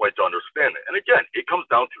people don't like to understand it. And again, it comes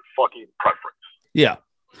down to fucking preference. Yeah.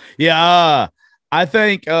 Yeah. I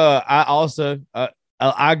think I also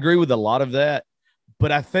I agree with a lot of that.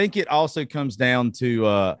 But I think it also comes down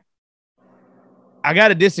to I got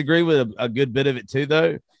to disagree with a good bit of it too,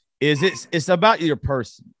 though. It's about your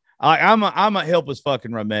person. I'm a helpless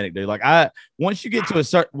fucking romantic dude. Like once you get to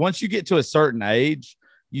a certain age,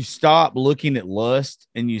 you stop looking at lust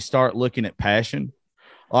and you start looking at passion.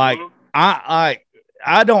 Like I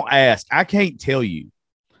don't ask. I can't tell you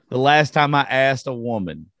the last time I asked a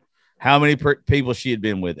woman how many people she had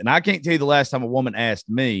been with, and I can't tell you the last time a woman asked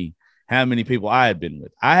me how many people I had been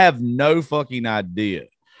with. I have no fucking idea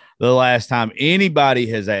the last time anybody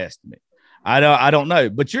has asked me. I don't know,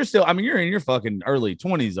 but you're in your fucking early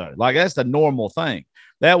 20s though. Like that's the normal thing.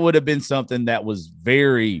 That would have been something that was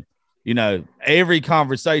very, every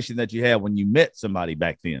conversation that you had when you met somebody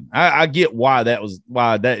back then. I get why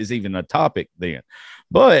that is even a topic then.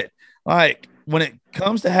 But like when it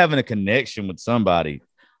comes to having a connection with somebody,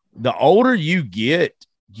 the older you get,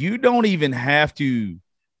 you don't even have to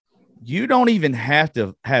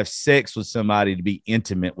have sex with somebody to be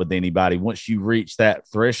intimate with anybody once you reach that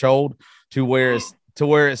threshold to where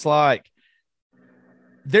it's like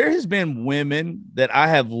there has been women that I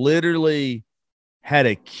have literally had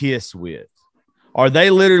a kiss with, or they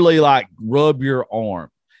literally like rub your arm.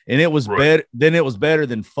 and it was better. Then it was better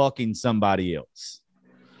than fucking somebody else.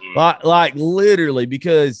 Like literally,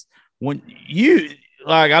 because when you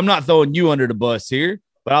like, I'm not throwing you under the bus here,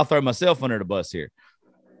 but I'll throw myself under the bus here.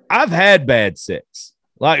 I've had bad sex.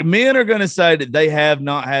 Like, men are going to say that they have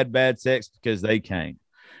not had bad sex because they came.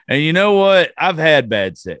 And you know what? I've had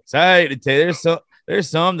bad sex. I hate to tell you, there's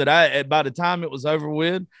some that by the time it was over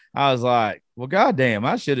with, I was like, well, goddamn,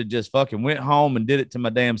 I should have just fucking went home and did it to my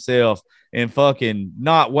damn self and fucking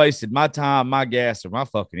not wasted my time, my gas, or my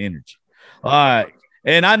fucking energy. All right.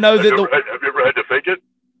 And I know have you ever had to fake it?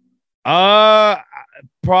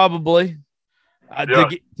 Probably.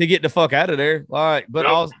 To get the fuck out of there. Like, but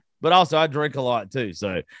also I drink a lot too.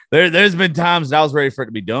 So there's been times that I was ready for it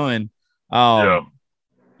to be done.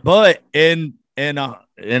 But in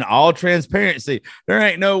all transparency, there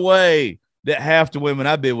ain't no way that half the women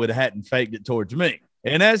I've been with hadn't faked it towards me.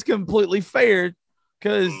 And that's completely fair,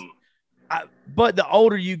 because but the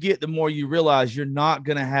older you get, the more you realize you're not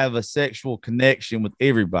going to have a sexual connection with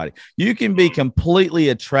everybody. You can be completely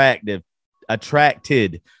attracted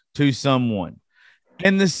to someone,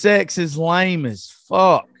 and the sex is lame as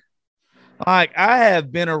fuck. Like, I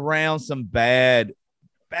have been around some bad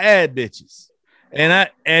bitches, and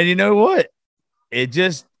you know what?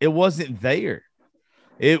 It wasn't there.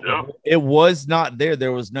 It was not there.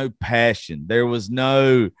 There was no passion. There was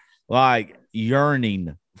no like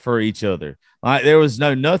yearning for each other. Like, there was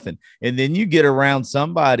no nothing. And then you get around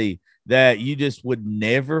somebody that you just would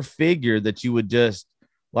never figure that you would just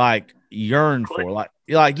like yearn for.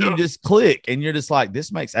 Like you just click, and you're just like,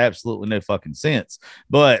 this makes absolutely no fucking sense.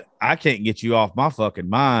 But I can't get you off my fucking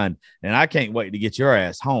mind, and I can't wait to get your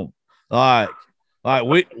ass home. Like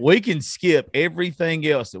we can skip everything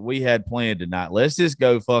else that we had planned tonight. Let's just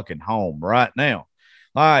go fucking home right now.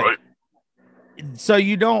 Like, so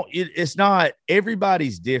you don't, it's not,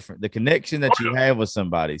 everybody's different. The connection that you have with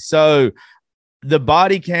somebody. So the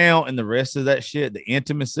body count and the rest of that shit, the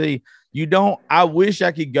intimacy, I wish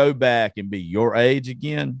I could go back and be your age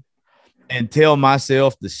again and tell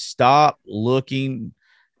myself to stop looking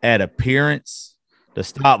at appearance, to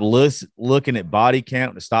stop looking at body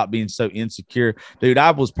count, to stop being so insecure. Dude,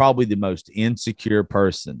 I was probably the most insecure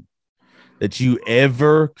person that you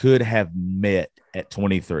ever could have met at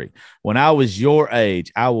 23. When I was your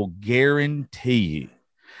age, I will guarantee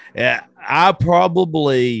you, I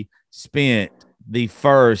probably spent the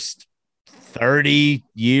first 30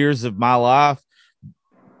 years of my life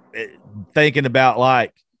thinking about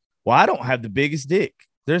like, well, I don't have the biggest dick.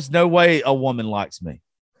 There's no way a woman likes me.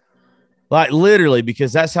 Like, literally,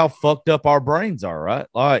 because that's how fucked up our brains are, right?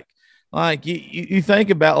 Like you think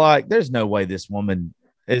about, like, there's no way this woman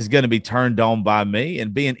is going to be turned on by me,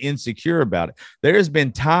 and being insecure about it. There's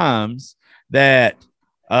been times that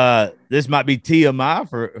this might be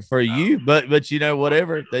TMI for you, but you know,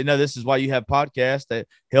 whatever. They know this is why you have podcasts that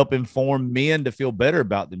help inform men to feel better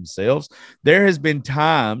about themselves. There has been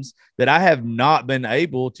times that I have not been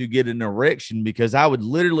able to get an erection because I would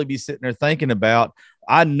literally be sitting there thinking about,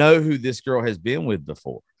 I know who this girl has been with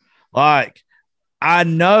before. Like, I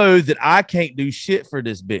know that I can't do shit for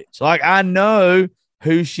this bitch. Like, I know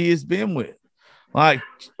who she has been with. Like,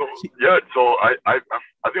 so I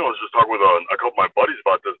think I was just talking with a couple of my buddies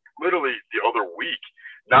about this literally the other week.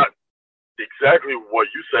 Not exactly what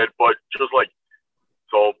you said, but just like,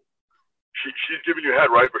 so she's giving you head,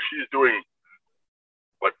 right? But she's doing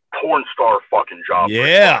like porn star fucking job.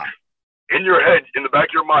 Yeah. In your head, in the back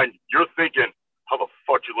of your mind, you're thinking, how the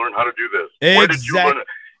fuck you learn how to do this? Exactly. Where did you learn it?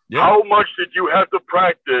 Yeah. How much did you have to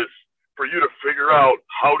practice for you to figure out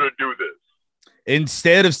how to do this?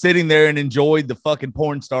 Instead of sitting there and enjoyed the fucking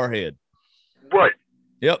porn star head. Right.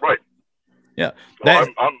 Yep. Right. Yeah. So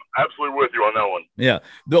I'm absolutely with you on that one. Yeah.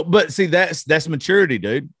 But see, that's maturity,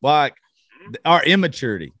 dude. Like, our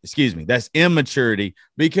immaturity, excuse me. That's immaturity,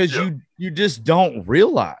 because you just don't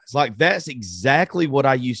realize, like, that's exactly what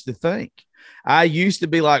I used to think. I used to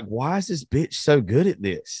be like, why is this bitch so good at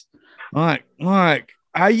this? Like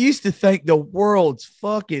I used to think the world's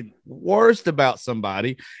fucking worst about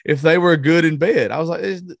somebody if they were good in bed. I was like,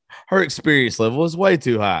 her experience level is way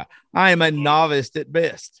too high. I am a novice at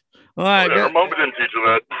best. Like, her mom didn't teach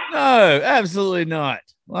her that. No, absolutely not.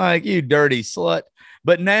 Like, you dirty slut.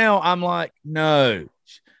 But now I'm like, no,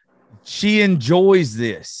 she enjoys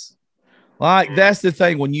this. Like, that's the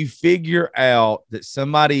thing. When you figure out that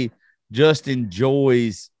somebody just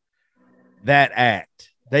enjoys that act,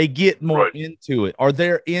 they get more into it, or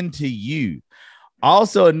they're into you.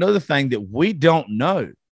 Also, another thing that we don't know,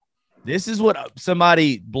 this is what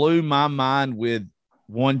somebody blew my mind with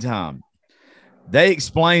one time. They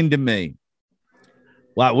explained to me,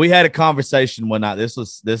 like, we had a conversation one night. This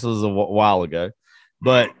was a while ago.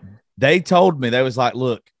 but they told me, they was like,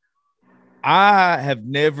 look, I have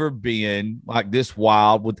never been like this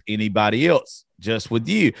wild with anybody else, just with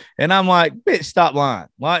you. And I'm like, bitch, stop lying.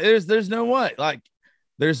 Like, there's no way. Like,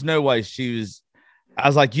 there's no way. I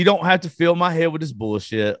was like, you don't have to fill my head with this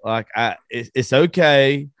bullshit. Like, it's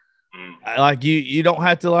okay. Like, you don't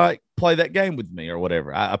have to like play that game with me or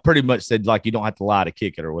whatever. I pretty much said, like, you don't have to lie to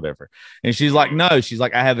kick it or whatever. And she's like, no, she's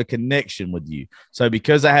like, I have a connection with you. So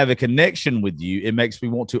because I have a connection with you, it makes me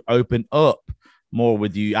want to open up more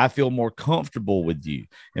with you. I feel more comfortable with you.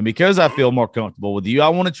 And because I feel more comfortable with you, I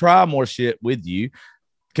want to try more shit with you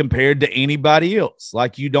compared to anybody else.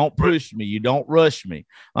 Like, you don't push me. You don't rush me.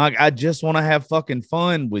 Like, I just want to have fucking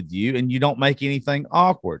fun with you, and you don't make anything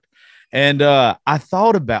awkward. And I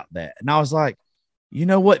thought about that, and I was like, you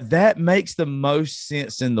know what? That makes the most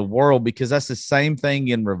sense in the world, because that's the same thing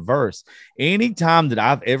in reverse. Anytime that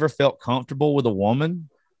I've ever felt comfortable with a woman,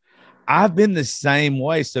 I've been the same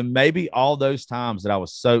way. So maybe all those times that I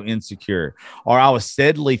was so insecure, or I was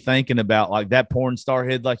steadily thinking about like that porn star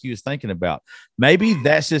head, like you was thinking about, maybe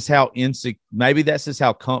that's just how maybe that's just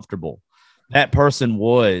how comfortable that person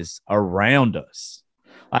was around us.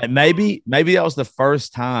 Like maybe that was the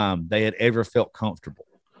first time they had ever felt comfortable.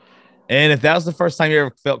 And if that was the first time you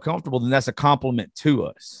ever felt comfortable, then that's a compliment to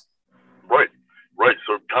us. Right.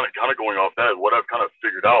 So kind of going off that, what I've kind of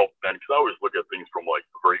figured out, and because I always look at things from like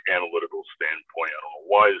a very analytical standpoint. I don't know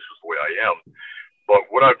why, it's just the way I am. But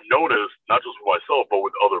what I've noticed, not just with myself, but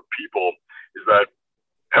with other people, is that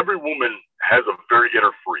every woman has a very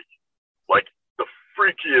inner freak, like the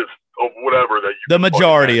freakiest of whatever that you. The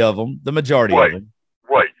majority of them.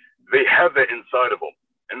 Right. They have that inside of them.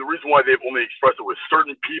 And the reason why they've only expressed it with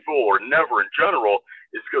certain people or never in general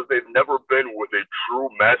is because they've never been with a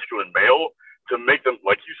true masculine male to make them,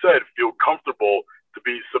 like you said, feel comfortable, to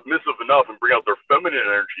be submissive enough and bring out their feminine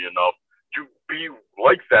energy enough to be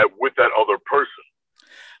like that with that other person.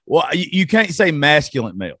 Well, you can't say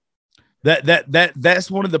masculine male. That's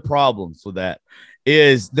one of the problems with that.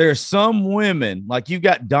 Is there's some women, like you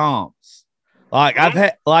got doms. Like I've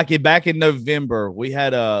had, like back in November, we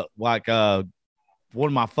had one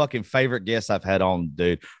of my fucking favorite guests I've had on,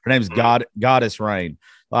 dude. Her name's Goddess Rain.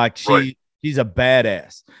 Like she's a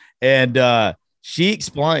badass. And she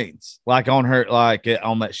explains, like on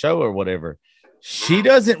that show or whatever, she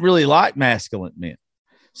doesn't really like masculine men.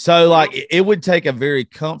 So like it would take a very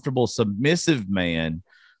comfortable, submissive man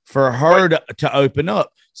for her to open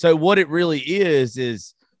up. So what it really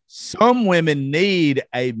is some women need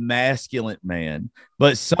a masculine man,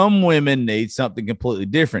 but some women need something completely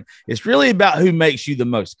different. It's really about who makes you the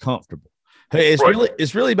most comfortable.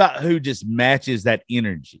 It's really about who just matches that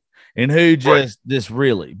energy and who just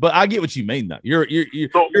really. But I get what you mean, though.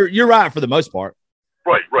 You're right for the most part.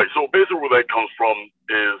 Right. So basically, where that comes from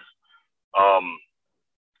is a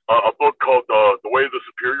book called The Way of the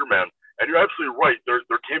Superior Man. And you're absolutely right. There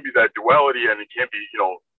can be that duality, and it can be,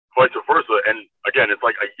 vice versa. And again, it's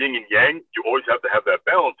like a yin and yang. You always have to have that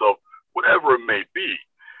balance of whatever it may be.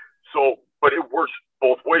 So, but it works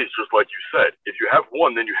both ways, just like you said. If you have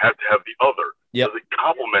one, then you have to have the other. Yep. Because it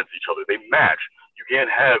complements each other. They match. You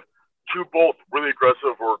can't have two both really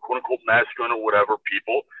aggressive or quote unquote masculine or whatever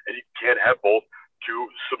people, and you can't have both two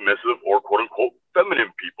submissive or quote unquote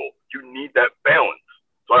feminine people. You need that balance.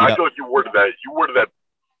 So I feel like you worded that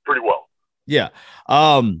pretty well. Yeah.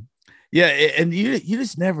 Yeah, and you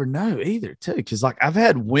just never know either, too, because like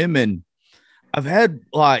there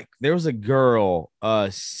was a girl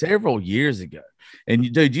several years ago,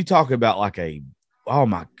 and dude, you talk about like oh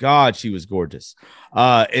my God, she was gorgeous,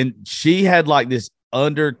 and she had like this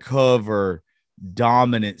undercover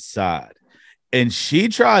dominant side, and she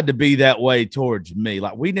tried to be that way towards me.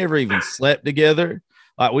 Like we never even slept together,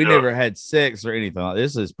 like we never had sex or anything. Like,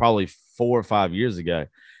 this is probably 4 or 5 years ago,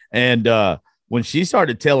 and when she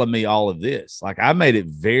started telling me all of this, like I made it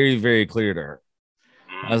very, very clear to her.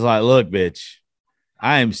 I was like, look, bitch,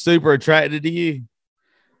 I am super attracted to you.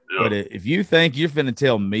 Yeah. But if you think you're finna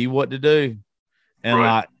tell me what to do, and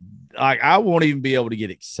like I won't even be able to get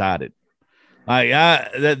excited. Like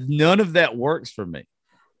none of that works for me.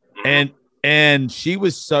 And she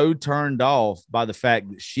was so turned off by the fact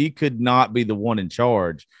that she could not be the one in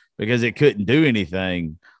charge because it couldn't do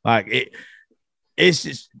anything. Like it's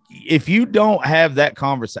just, if you don't have that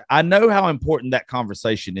conversation, I know how important that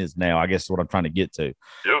conversation is now. I guess what I'm trying to get to.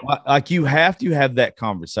 Yep. Like you have to have that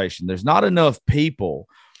conversation. There's not enough people.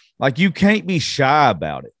 Like you can't be shy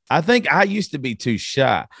about it. I think I used to be too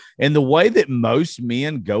shy. And the way that most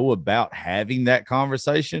men go about having that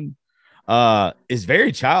conversation is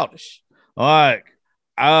very childish. Like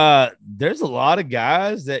there's a lot of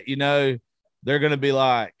guys that, they're going to be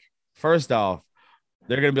like, first off,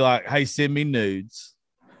 they're gonna be like, "Hey, send me nudes,"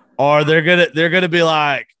 or they're gonna be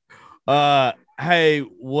like, "Hey,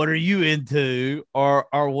 what are you into?"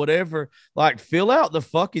 or whatever. Like, fill out the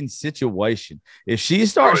fucking situation. If she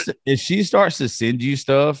starts to send you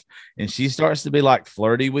stuff and she starts to be like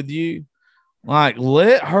flirty with you, like,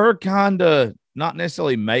 let her kind of not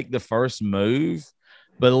necessarily make the first move,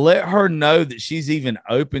 but let her know that she's even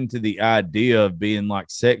open to the idea of being like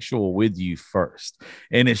sexual with you first.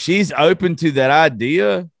 And if she's open to that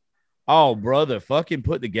idea, oh, brother, fucking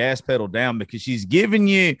put the gas pedal down, because she's giving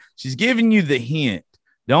you the hint.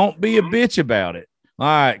 Don't be a bitch about it.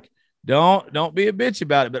 Like, don't be a bitch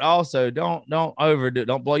about it, but also don't overdo it.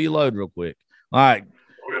 Don't blow your load real quick. Like,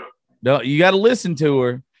 you got to listen to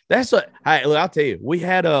her. That's what. Hey, look, I'll tell you. We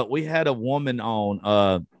had a woman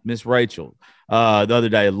on, Miss Rachel, the other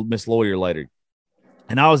day, Miss Lawyer later,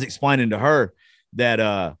 and I was explaining to her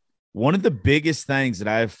that one of the biggest things that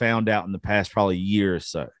I have found out in the past probably year or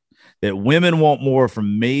so, that women want more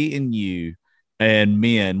from me and you and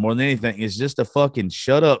men more than anything, is just to fucking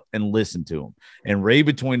shut up and listen to them and read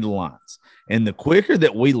between the lines. And the quicker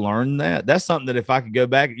that we learn that, that's something that if I could go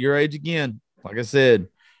back at your age again, like I said,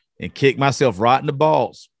 and kick myself right in the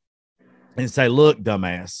balls and say, look,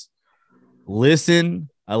 dumbass, listen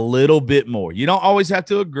a little bit more. You don't always have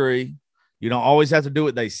to agree. You don't always have to do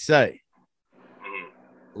what they say.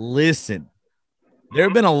 Listen. There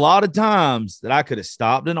have been a lot of times that I could have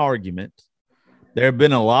stopped an argument. There have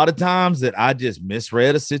been a lot of times that I just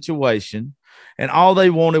misread a situation, and all they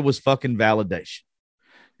wanted was fucking validation.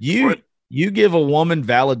 You give a woman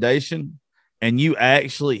validation, and you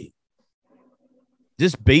actually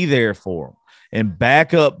just be there for them and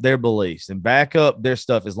back up their beliefs and back up their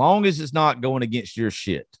stuff, as long as it's not going against your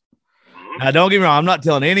shit. Now, don't get me wrong. I'm not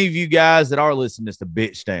telling any of you guys that are listening this to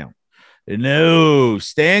bitch down. No,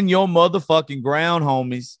 stand your motherfucking ground,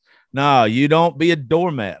 homies. No, you don't be a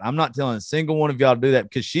doormat. I'm not telling a single one of y'all to do that,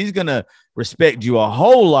 because she's going to respect you a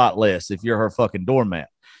whole lot less if you're her fucking doormat.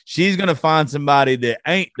 She's going to find somebody that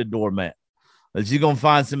ain't the doormat. She's going to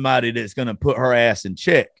find somebody that's going to put her ass in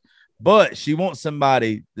check. But she wants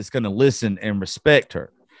somebody that's going to listen and respect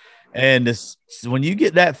her. And this, when you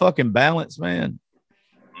get that fucking balance, man,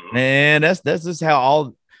 that's just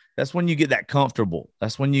how that's when you get that comfortable.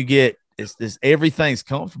 That's when you get, it's everything's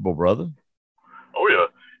comfortable, brother. Oh, yeah.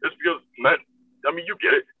 It's because, man, I mean, you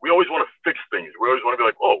get it. We always want to fix things. We always want to be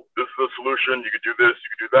like, oh, this is the solution. You could do this. You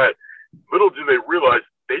could do that. Little do they realize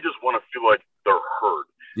they just want to feel like they're heard.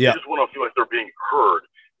 Yeah. They just want to feel like they're being heard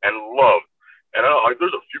and loved. And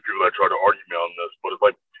there's a few people that try to argue me on this, but it's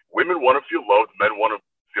like, women want to feel loved, men want to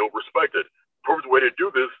feel respected. Perfect way to do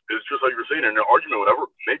this is just like you're saying, in an argument, whatever,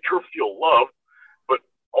 make her feel loved, but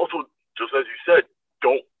also, just as you said,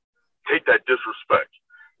 don't take that disrespect,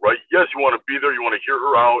 right? Yes, you want to be there, you want to hear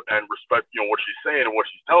her out and respect, what she's saying and what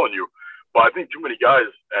she's telling you. But I think too many guys,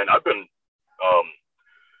 and I've been,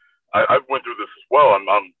 I've went through this as well.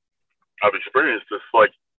 I've experienced this.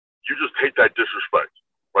 Like, you just take that disrespect,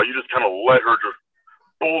 right? You just kind of let her just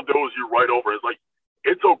bulldoze you right over. It's like,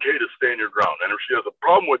 it's okay to stand your ground. And if she has a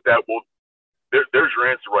problem with that, well, there's your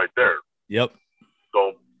answer right there. Yep.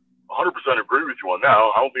 So 100% agree with you on that.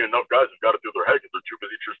 I don't think enough guys have got it through their head because they're too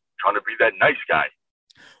busy just trying to be that nice guy.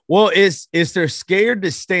 Well, it's they're scared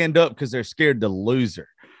to stand up because they're scared to lose her.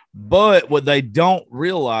 But what they don't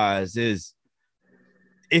realize is,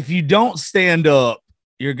 if you don't stand up,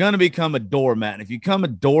 you're going to become a doormat. And if you become a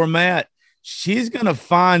doormat, she's going to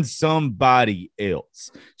find somebody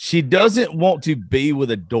else. She doesn't want to be with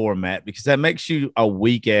a doormat because that makes you a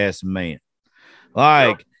weak ass man.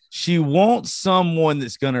 Like, she wants someone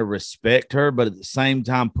that's going to respect her, but at the same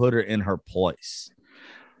time, put her in her place.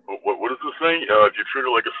 What is the saying? If you treat her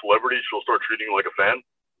like a celebrity, she'll start treating you like a fan.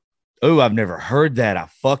 Oh, I've never heard that. I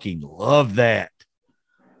fucking love that.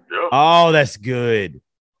 Yeah. Oh, that's good.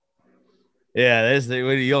 Yeah,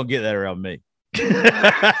 you don't get that around me.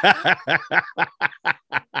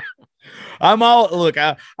 I'm all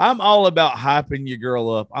about hyping your girl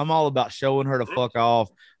up. I'm all about showing her to fuck off.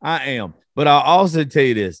 I am. But I'll also tell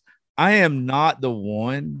you this. I am not the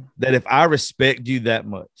one that, if I respect you that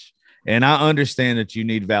much and I understand that you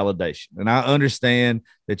need validation and I understand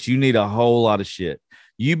that you need a whole lot of shit,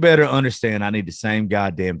 you better understand I need the same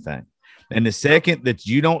goddamn thing. And the second that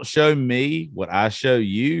you don't show me what I show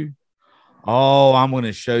you, oh, I'm going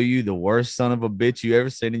to show you the worst son of a bitch you ever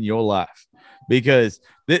seen in your life. Because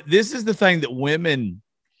this is the thing that women,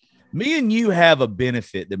 me and you have a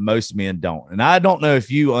benefit that most men don't. And I don't know if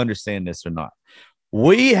you understand this or not.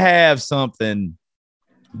 We have something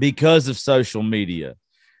because of social media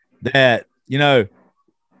that,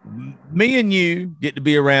 me and you get to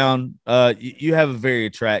be around. You have a very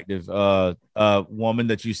attractive woman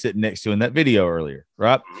that you sit next to in that video earlier,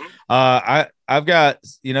 right? I've got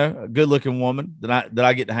a good looking woman that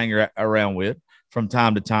I get to hang around with from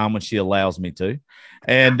time to time when she allows me to,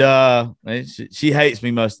 and she hates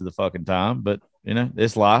me most of the fucking time, but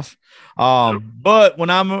it's life. But when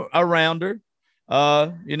I'm around her,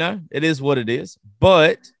 it is what it is.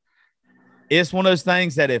 But it's one of those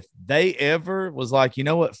things that if they ever was like, you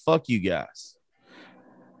know what, fuck you guys,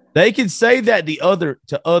 they could say that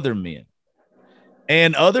to other men,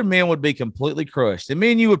 and other men would be completely crushed. And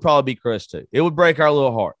me and you would probably be crushed too. It would break our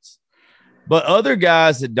little hearts. But other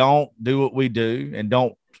guys that don't do what we do and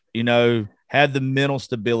don't, have the mental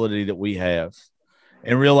stability that we have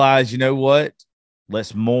and realize, you know what,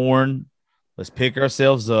 let's mourn, let's pick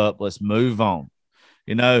ourselves up, let's move on.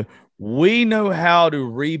 We know how to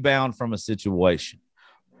rebound from a situation,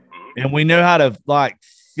 and we know how to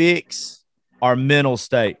fix our mental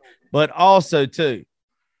state. But also too,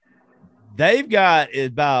 they've got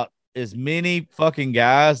about as many fucking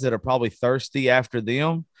guys that are probably thirsty after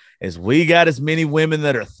them as we got as many women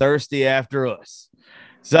that are thirsty after us.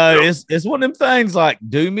 So it's one of them things like,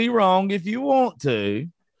 do me wrong if you want to,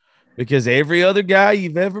 because every other guy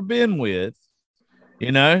you've ever been with,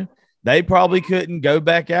 they probably couldn't go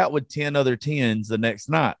back out with 10 other 10s the next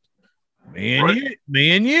night. Me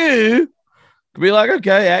and you could be like,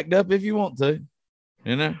 okay, act up if you want to,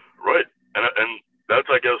 Right. And that's,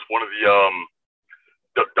 I guess, one of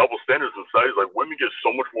the double standards in society. Like, women get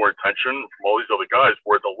so much more attention from all these other guys,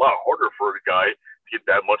 where it's a lot harder for a guy to get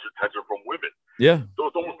that much attention from women. Yeah. So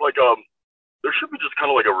it's almost like there should be just kind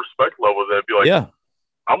of like a respect level that'd be like, yeah,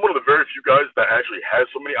 I'm one of the very few guys that actually has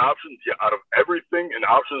so many options. Yet out of everything and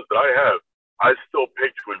options that I have, I still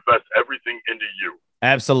pick to invest everything into you.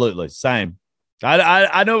 Absolutely. Same.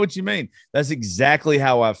 I know what you mean. That's exactly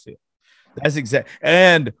how I feel.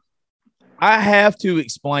 And I have to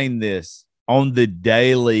explain this on the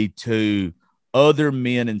daily to other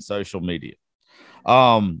men in social media.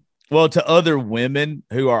 Well, to other women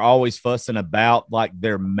who are always fussing about like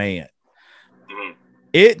their man.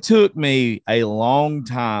 It took me a long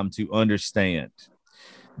time to understand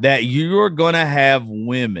that you're going to have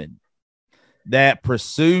women that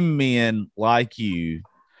pursue men like you,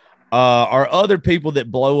 or other people that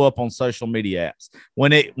blow up on social media apps.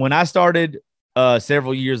 When I started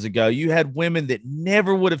several years ago, you had women that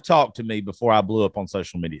never would have talked to me before I blew up on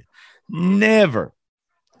social media. Never.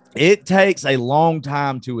 It takes a long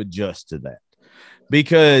time to adjust to that,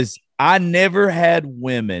 because I never had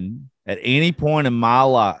women at any point in my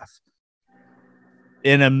life,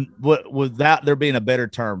 without there being a better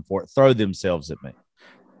term for it, throw themselves at me.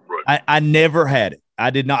 Right. I never had it. I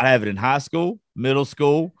did not have it in high school, middle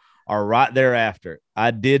school, or right thereafter.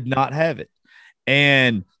 I did not have it.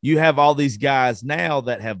 And you have all these guys now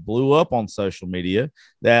that have blew up on social media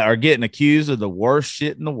that are getting accused of the worst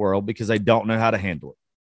shit in the world because they don't know how to handle it.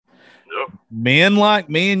 Yep. Men like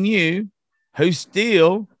me and you who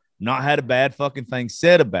still not had a bad fucking thing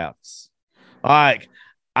said about us. Like,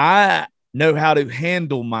 I know how to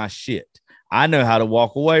handle my shit. I know how to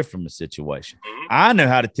walk away from a situation. I know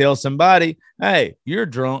how to tell somebody, hey, you're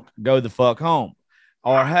drunk, go the fuck home.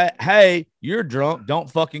 Or, hey, you're drunk,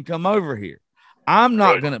 don't fucking come over here. I'm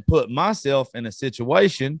not going to put myself in a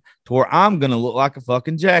situation to where I'm going to look like a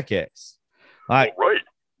fucking jackass. Like, right.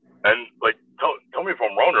 And like, tell me if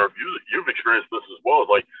I'm wrong, or if you've experienced this as well.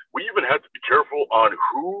 Like, we even have to be careful on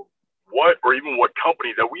who, what, or even what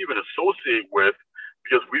company that we even associate with,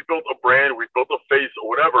 because we built a brand, we built a face or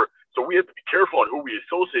whatever. So we have to be careful on who we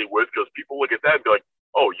associate with, because people look at that and be like,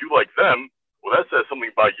 oh, you like them. Well, that says something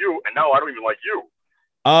about you. And now I don't even like you.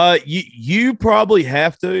 You probably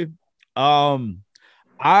have to. I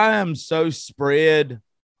am so spread.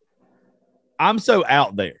 I'm so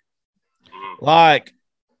out there. Like,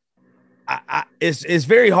 it's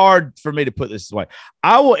very hard for me to put this away.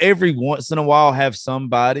 I will every once in a while have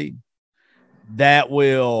somebody that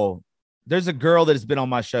will. There's a girl that has been on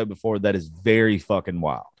my show before that is very fucking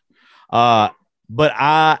wild. But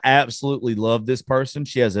I absolutely love this person.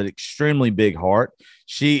 She has an extremely big heart.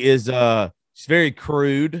 She is she's very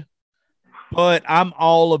crude, but I'm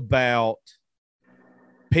all about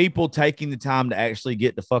people taking the time to actually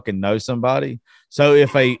get to fucking know somebody. So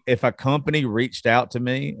if a company reached out to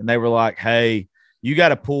me and they were like, hey, you got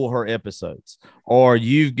to pull her episodes, or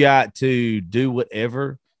you've got to do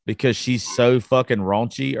whatever because she's so fucking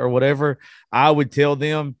raunchy or whatever, I would tell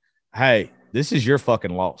them, hey, this is your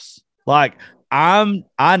fucking loss. Like,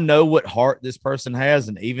 I know what heart this person has.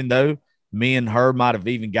 And even though me and her might have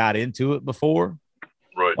even got into it before,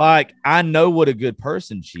 right? Like, I know what a good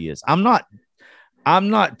person she is. I'm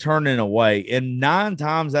not turning away. And 9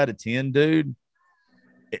 times out of 10, dude,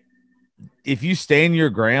 if you stand your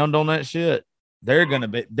ground on that shit, they're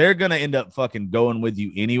gonna end up fucking going with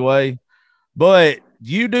you anyway. But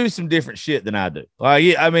you do some different shit than I do. Like,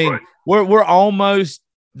 yeah, I mean, Right. we're almost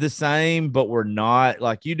the same, but we're not.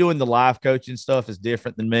 Like, you doing the life coaching stuff is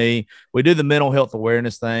different than me. We do the mental health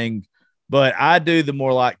awareness thing, but I do the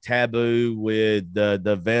more like taboo with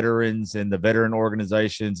the veterans and the veteran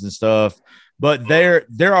organizations and stuff. But they're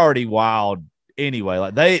already wild anyway.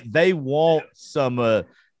 Like they want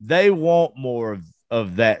they want more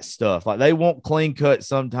of that stuff. Like they want clean cut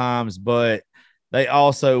sometimes, but they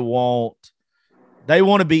also want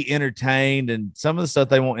to be entertained, and some of the stuff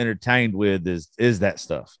they want entertained with is that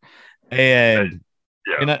stuff. And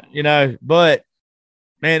Yeah. but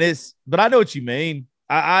man, but I know what you mean.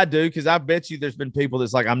 I do, because I bet you there's been people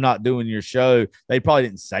that's like, I'm not doing your show. They probably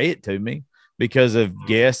didn't say it to me because of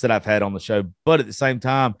guests that I've had on the show. But at the same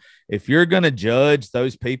time, if you're going to judge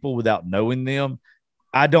those people without knowing them,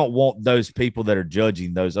 I don't want those people that are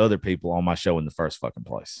judging those other people on my show in the first fucking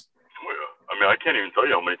place. Oh, yeah. I mean, I can't even tell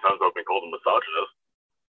you how many times I've been called a misogynist.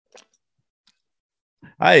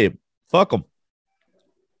 Hey, fuck them.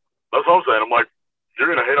 That's what I'm saying. I'm like,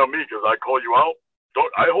 you're gonna hate on me because I call you out.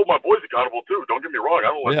 I hold my boys accountable too. Don't get me wrong. I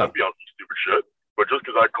don't let them be on some stupid shit. But just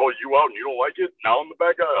because I call you out and you don't like it, now I'm the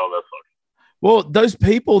bad guy. Oh, that sucks. Well, those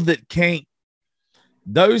people that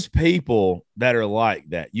are like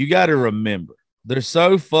that, you got to remember, they're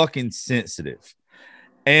so fucking sensitive.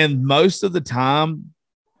 And most of the time,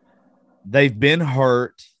 they've been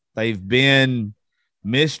hurt, they've been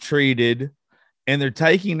mistreated, and they're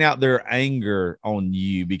taking out their anger on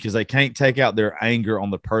you because they can't take out their anger on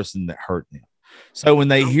the person that hurt them. So when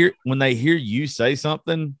they hear you say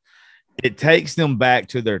something, it takes them back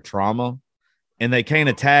to their trauma, and they can't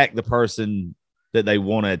attack the person that they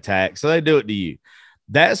want to attack. So they do it to you.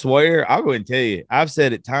 That's where I'll go ahead and tell you, I've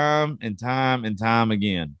said it time and time and time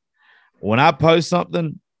again. When I post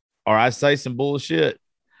something or I say some bullshit,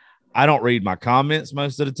 I don't read my comments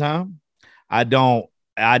most of the time. I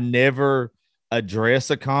never address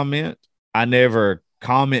a comment. I never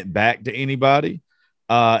comment back to anybody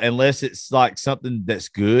unless it's like something that's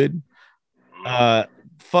good.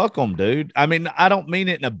 Fuck them, dude. I mean, I don't mean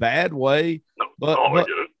it in a bad way,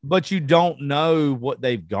 but you don't know what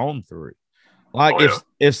they've gone through. Like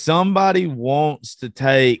if somebody wants to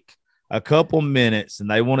take a couple minutes and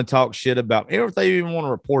they want to talk shit about, or if they even want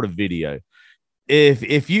to report a video,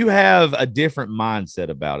 if you have a different mindset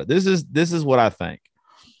about it, this is what I think.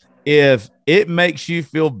 If it makes you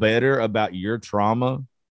feel better about your trauma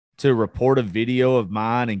to report a video of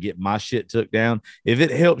mine and get my shit took down, if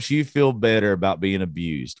it helps you feel better about being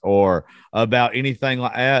abused or about anything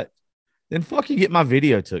like that, then fucking get my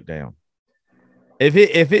video took down. If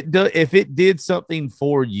it did something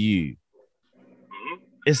for you,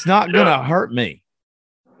 it's not gonna hurt me.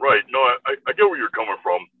 Right. No, I get where you're coming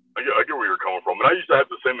from. I get where you're coming from. And I used to have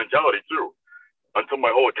the same mentality too, until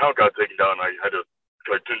my whole account got taken down. I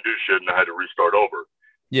couldn't do shit and I had to restart over.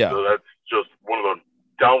 Yeah. So that's just one of the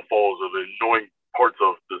downfalls of the annoying parts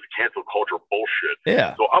of this cancel culture bullshit.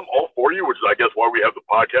 Yeah. So I'm all for you, which is I guess why we have the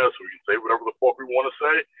podcast, so we can say whatever the fuck we want to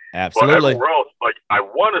say. Absolutely. But everywhere else, like, I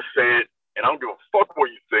want to say it, and I don't give a fuck what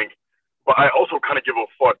you think, but I also kind of give a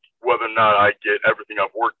fuck whether or not I get everything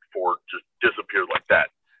I've worked for just disappeared like that.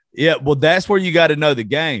 Yeah, well, that's where you got to know the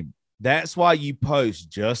game. That's why you post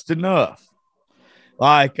just enough.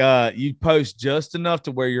 Like you post just enough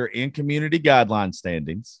to where you're in community guideline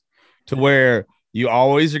standings, to where you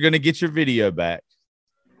always are going to get your video back.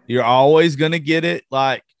 You're always going to get it.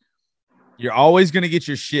 Like, you're always going to get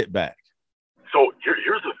your shit back. So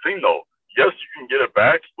here's the thing, though. Yes, you can get it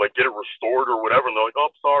back, like get it restored or whatever. And they're like, oh,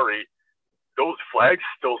 sorry. Those flags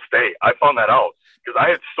still stay. I found that out because I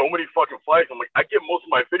had so many fucking flags. I'm like, I get most of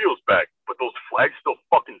my videos back, but those flags still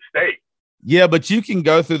fucking stay. Yeah, but you can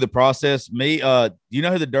go through the process. You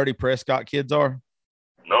know who the Dirty Prescott kids are?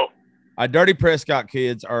 No. Dirty Prescott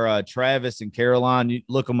kids are Travis and Caroline. You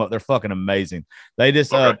look them up; they're fucking amazing. They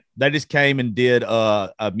just came and did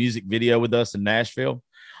a music video with us in Nashville.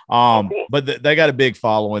 Cool. But they got a big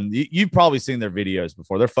following. You've probably seen their videos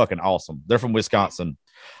before. They're fucking awesome. They're from Wisconsin.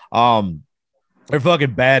 They're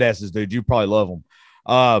fucking badasses, dude. You probably love them.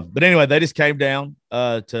 But anyway, they just came down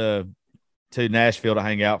to Nashville to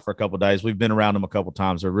hang out for a couple of days. We've been around them a couple of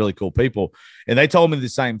times. They're really cool people, and they told me the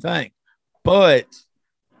same thing. But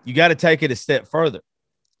you got to take it a step further.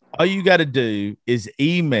 All you got to do is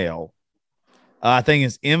email. I think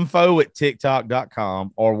it's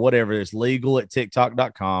info@tiktok.com or whatever. It's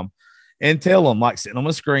legal@tiktok.com, and tell them, like, send them a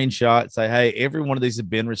screenshot. Say, hey, every one of these have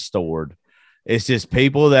been restored. It's just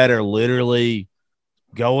people that are literally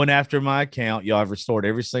going after my account. Y'all have restored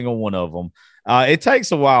every single one of them. It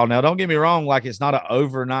takes a while. Now, don't get me wrong. Like, it's not an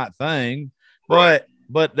overnight thing, but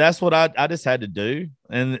that's what I just had to do.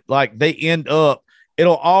 And like,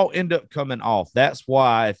 it'll all end up coming off. That's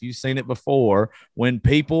why, if you've seen it before, when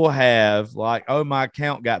people have like, oh, my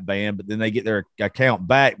account got banned, but then they get their account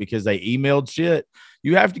back because they emailed shit,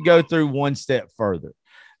 you have to go through one step further.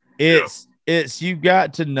 It's you've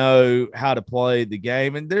got to know how to play the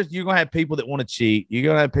game, and you're gonna have people that want to cheat. You're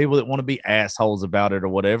gonna have people that want to be assholes about it or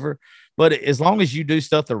whatever. But as long as you do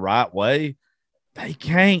stuff the right way, they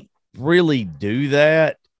can't really do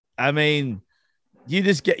that. I mean,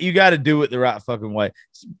 you got to do it the right fucking way.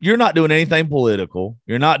 You're not doing anything political.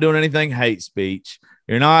 You're not doing anything hate speech.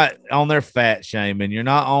 You're not on their fat shaming. You're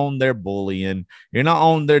not on their bullying. You're not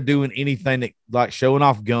on there doing anything that, like, showing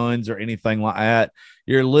off guns or anything like that.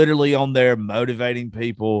 You're literally on there motivating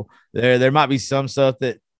people. There might be some stuff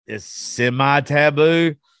that is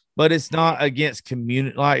semi-taboo, but it's not against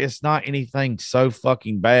community. Like, it's not anything so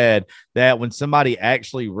fucking bad that when somebody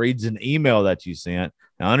actually reads an email that you sent,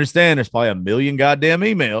 now understand there's probably a million goddamn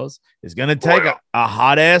emails. It's going to take a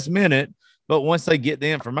hot ass minute, but once they get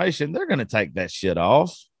the information, they're going to take that shit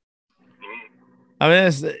off. I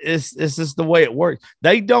mean, it's just the way it works.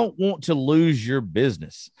 They don't want to lose your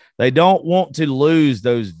business. They don't want to lose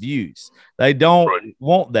those views. They don't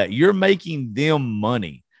want that. You're making them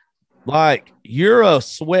money. Like, you're a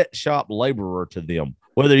sweatshop laborer to them,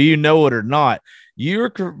 whether you know it or not.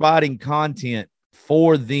 You're providing content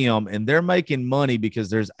for them, and they're making money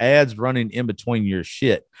because there's ads running in between your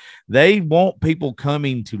shit. They want people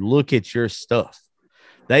coming to look at your stuff.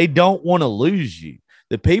 They don't want to lose you.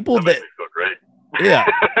 The people that feel great. Yeah.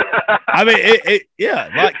 I mean,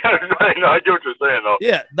 like, I get what you're saying, though.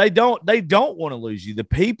 Yeah, they don't want to lose you. The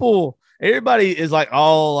people, everybody is like,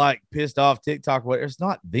 all like pissed off TikTok. Whatever. It's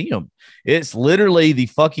not them. It's literally the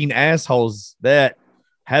fucking assholes that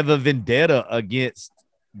have a vendetta against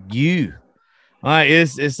you.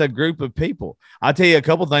 It's a group of people. I'll tell you a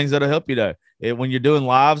couple things that'll help you though. When you're doing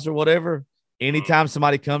lives or whatever, anytime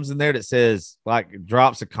somebody comes in there that says, like,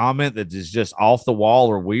 drops a comment that is just off the wall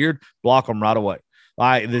or weird, block them right away.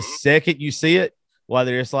 Like, the second you see it,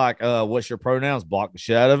 whether it's like, what's your pronouns, block the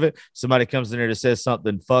shit out of it. Somebody comes in there that says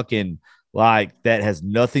something fucking like that has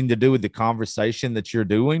nothing to do with the conversation that you're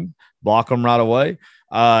doing, block them right away.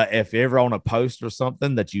 If ever on a post or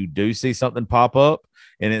something that you do see something pop up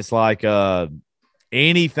and it's like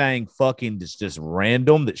anything fucking that's just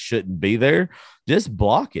random that shouldn't be there, just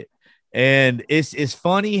block it. And it's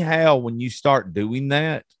funny how when you start doing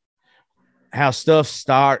that, how stuff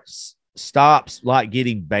stops like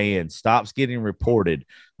getting banned, stops getting reported,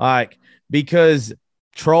 like, because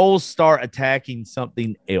trolls start attacking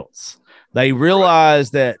something else. They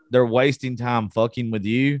realize that they're wasting time fucking with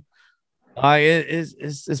you.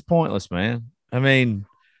 It's pointless, man. I mean,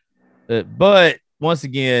 but once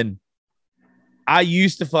again, I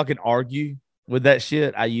used to fucking argue with that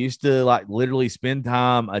shit. I used to like literally spend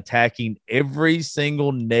time attacking every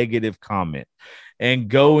single negative comment and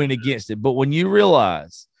going against it. But when you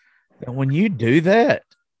realize that when you do that,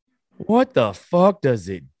 what the fuck does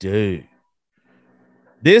it do?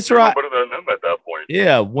 This right better than them at that point.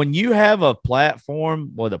 Yeah, when you have a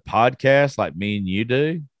platform with a podcast like me and you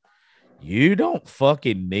do, you don't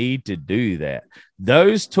fucking need to do that.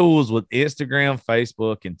 Those tools with Instagram,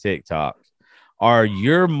 Facebook, and TikTok are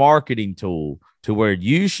your marketing tool to where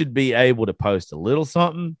you should be able to post a little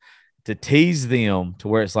something to tease them to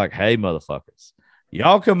where it's like, hey, motherfuckers,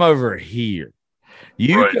 y'all come over here.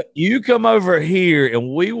 You come over here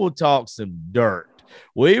and we will talk some dirt.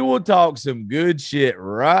 We will talk some good shit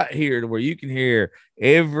right here to where you can hear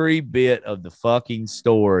every bit of the fucking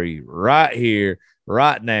story right here,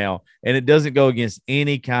 right now. And it doesn't go against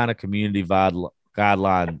any kind of community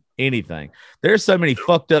guideline, anything. There's so many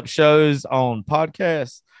fucked up shows on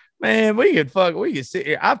podcasts. Man, we can sit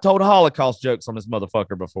here. I've told Holocaust jokes on this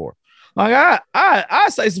motherfucker before. Like, I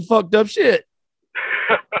say some fucked up shit.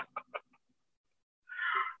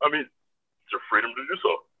 I mean, it's your freedom to do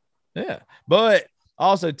so. Yeah. But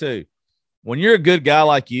also, too, when you're a good guy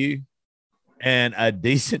like you and a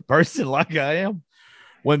decent person like I am,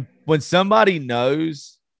 when somebody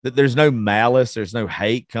knows that there's no malice, there's no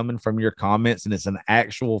hate coming from your comments, and it's an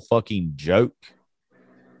actual fucking joke,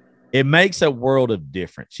 it makes a world of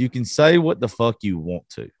difference. You can say what the fuck you want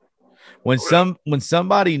to. When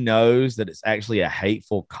somebody knows that it's actually a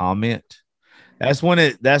hateful comment, that's when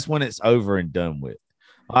it's over and done with.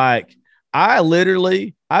 Like, I've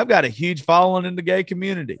got a huge following in the gay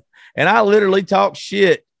community, and I literally talk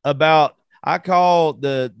shit about, I call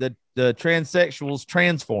the transsexuals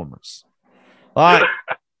transformers. Like,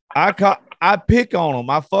 I pick on them.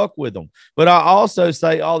 I fuck with them. But I also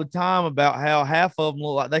say all the time about how half of them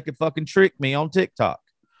look like they could fucking trick me on TikTok.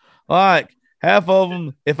 Like half of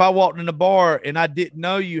them, if I walked in a bar and I didn't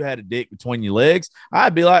know you had a dick between your legs,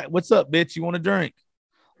 I'd be like, what's up, bitch? You want a drink?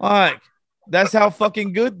 Like, that's how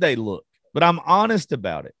fucking good they look. But I'm honest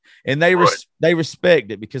about it. And they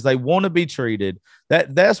respect it because they want to be treated.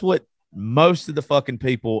 That's what most of the fucking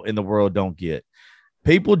people in the world don't get.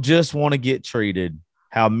 People just want to get treated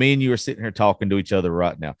how me and you are sitting here talking to each other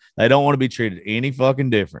right now. They don't want to be treated any fucking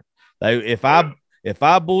different. If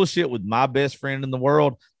I bullshit with my best friend in the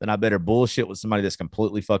world, then I better bullshit with somebody that's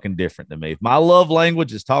completely fucking different than me. If my love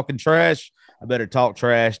language is talking trash, I better talk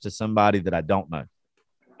trash to somebody that I don't know.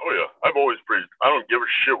 Oh, yeah. I've always preached. I don't give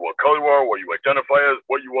a shit what color you are, what you identify as,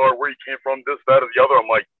 what you are, where you came from, this, that, or the other. I'm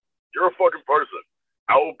like, you're a fucking person.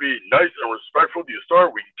 I will be nice and respectful to you.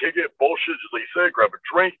 Start. We can kick it, bullshit, just like you said, grab a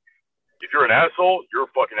drink. If you're an asshole, you're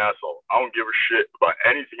a fucking asshole. I don't give a shit about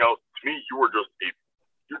anything else. To me, you are just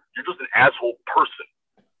you're just an asshole person.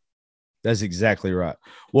 That's exactly right.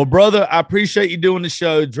 Well, brother, I appreciate you doing the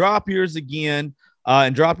show. Drop yours again,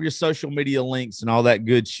 and drop your social media links and all that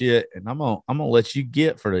good shit. And I'm gonna let you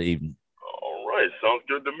get for the evening. All right, sounds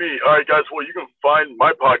good to me. All right, guys. Well, you can find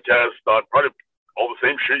my podcast on probably all the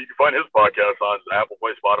same shit you can find his podcast on Apple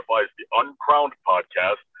Play, Spotify. It's the Uncrowned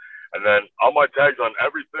Podcast. And then all my tags on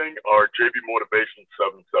everything are JB Motivation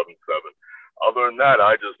 777. Other than that,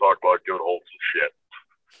 I just talk about good wholesome shit.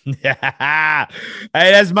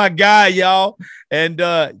 Hey, that's my guy, y'all. And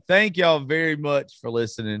thank y'all very much for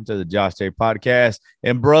listening to the Josh Terry Podcast.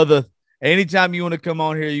 And brother, anytime you want to come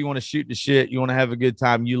on here, you want to shoot the shit, you want to have a good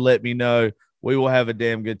time, you let me know. We will have a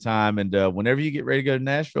damn good time. And whenever you get ready to go to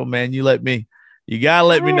Nashville, man, you gotta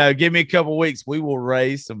let me know. Give me a couple weeks. We will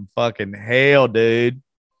raise some fucking hell, dude.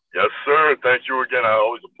 Yes, sir. Thank you again.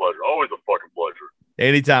 Always a pleasure. Always a fucking pleasure.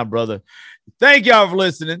 Anytime, brother. Thank y'all for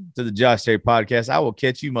listening to the Josh Terry Podcast. I will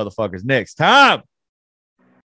catch you motherfuckers next time.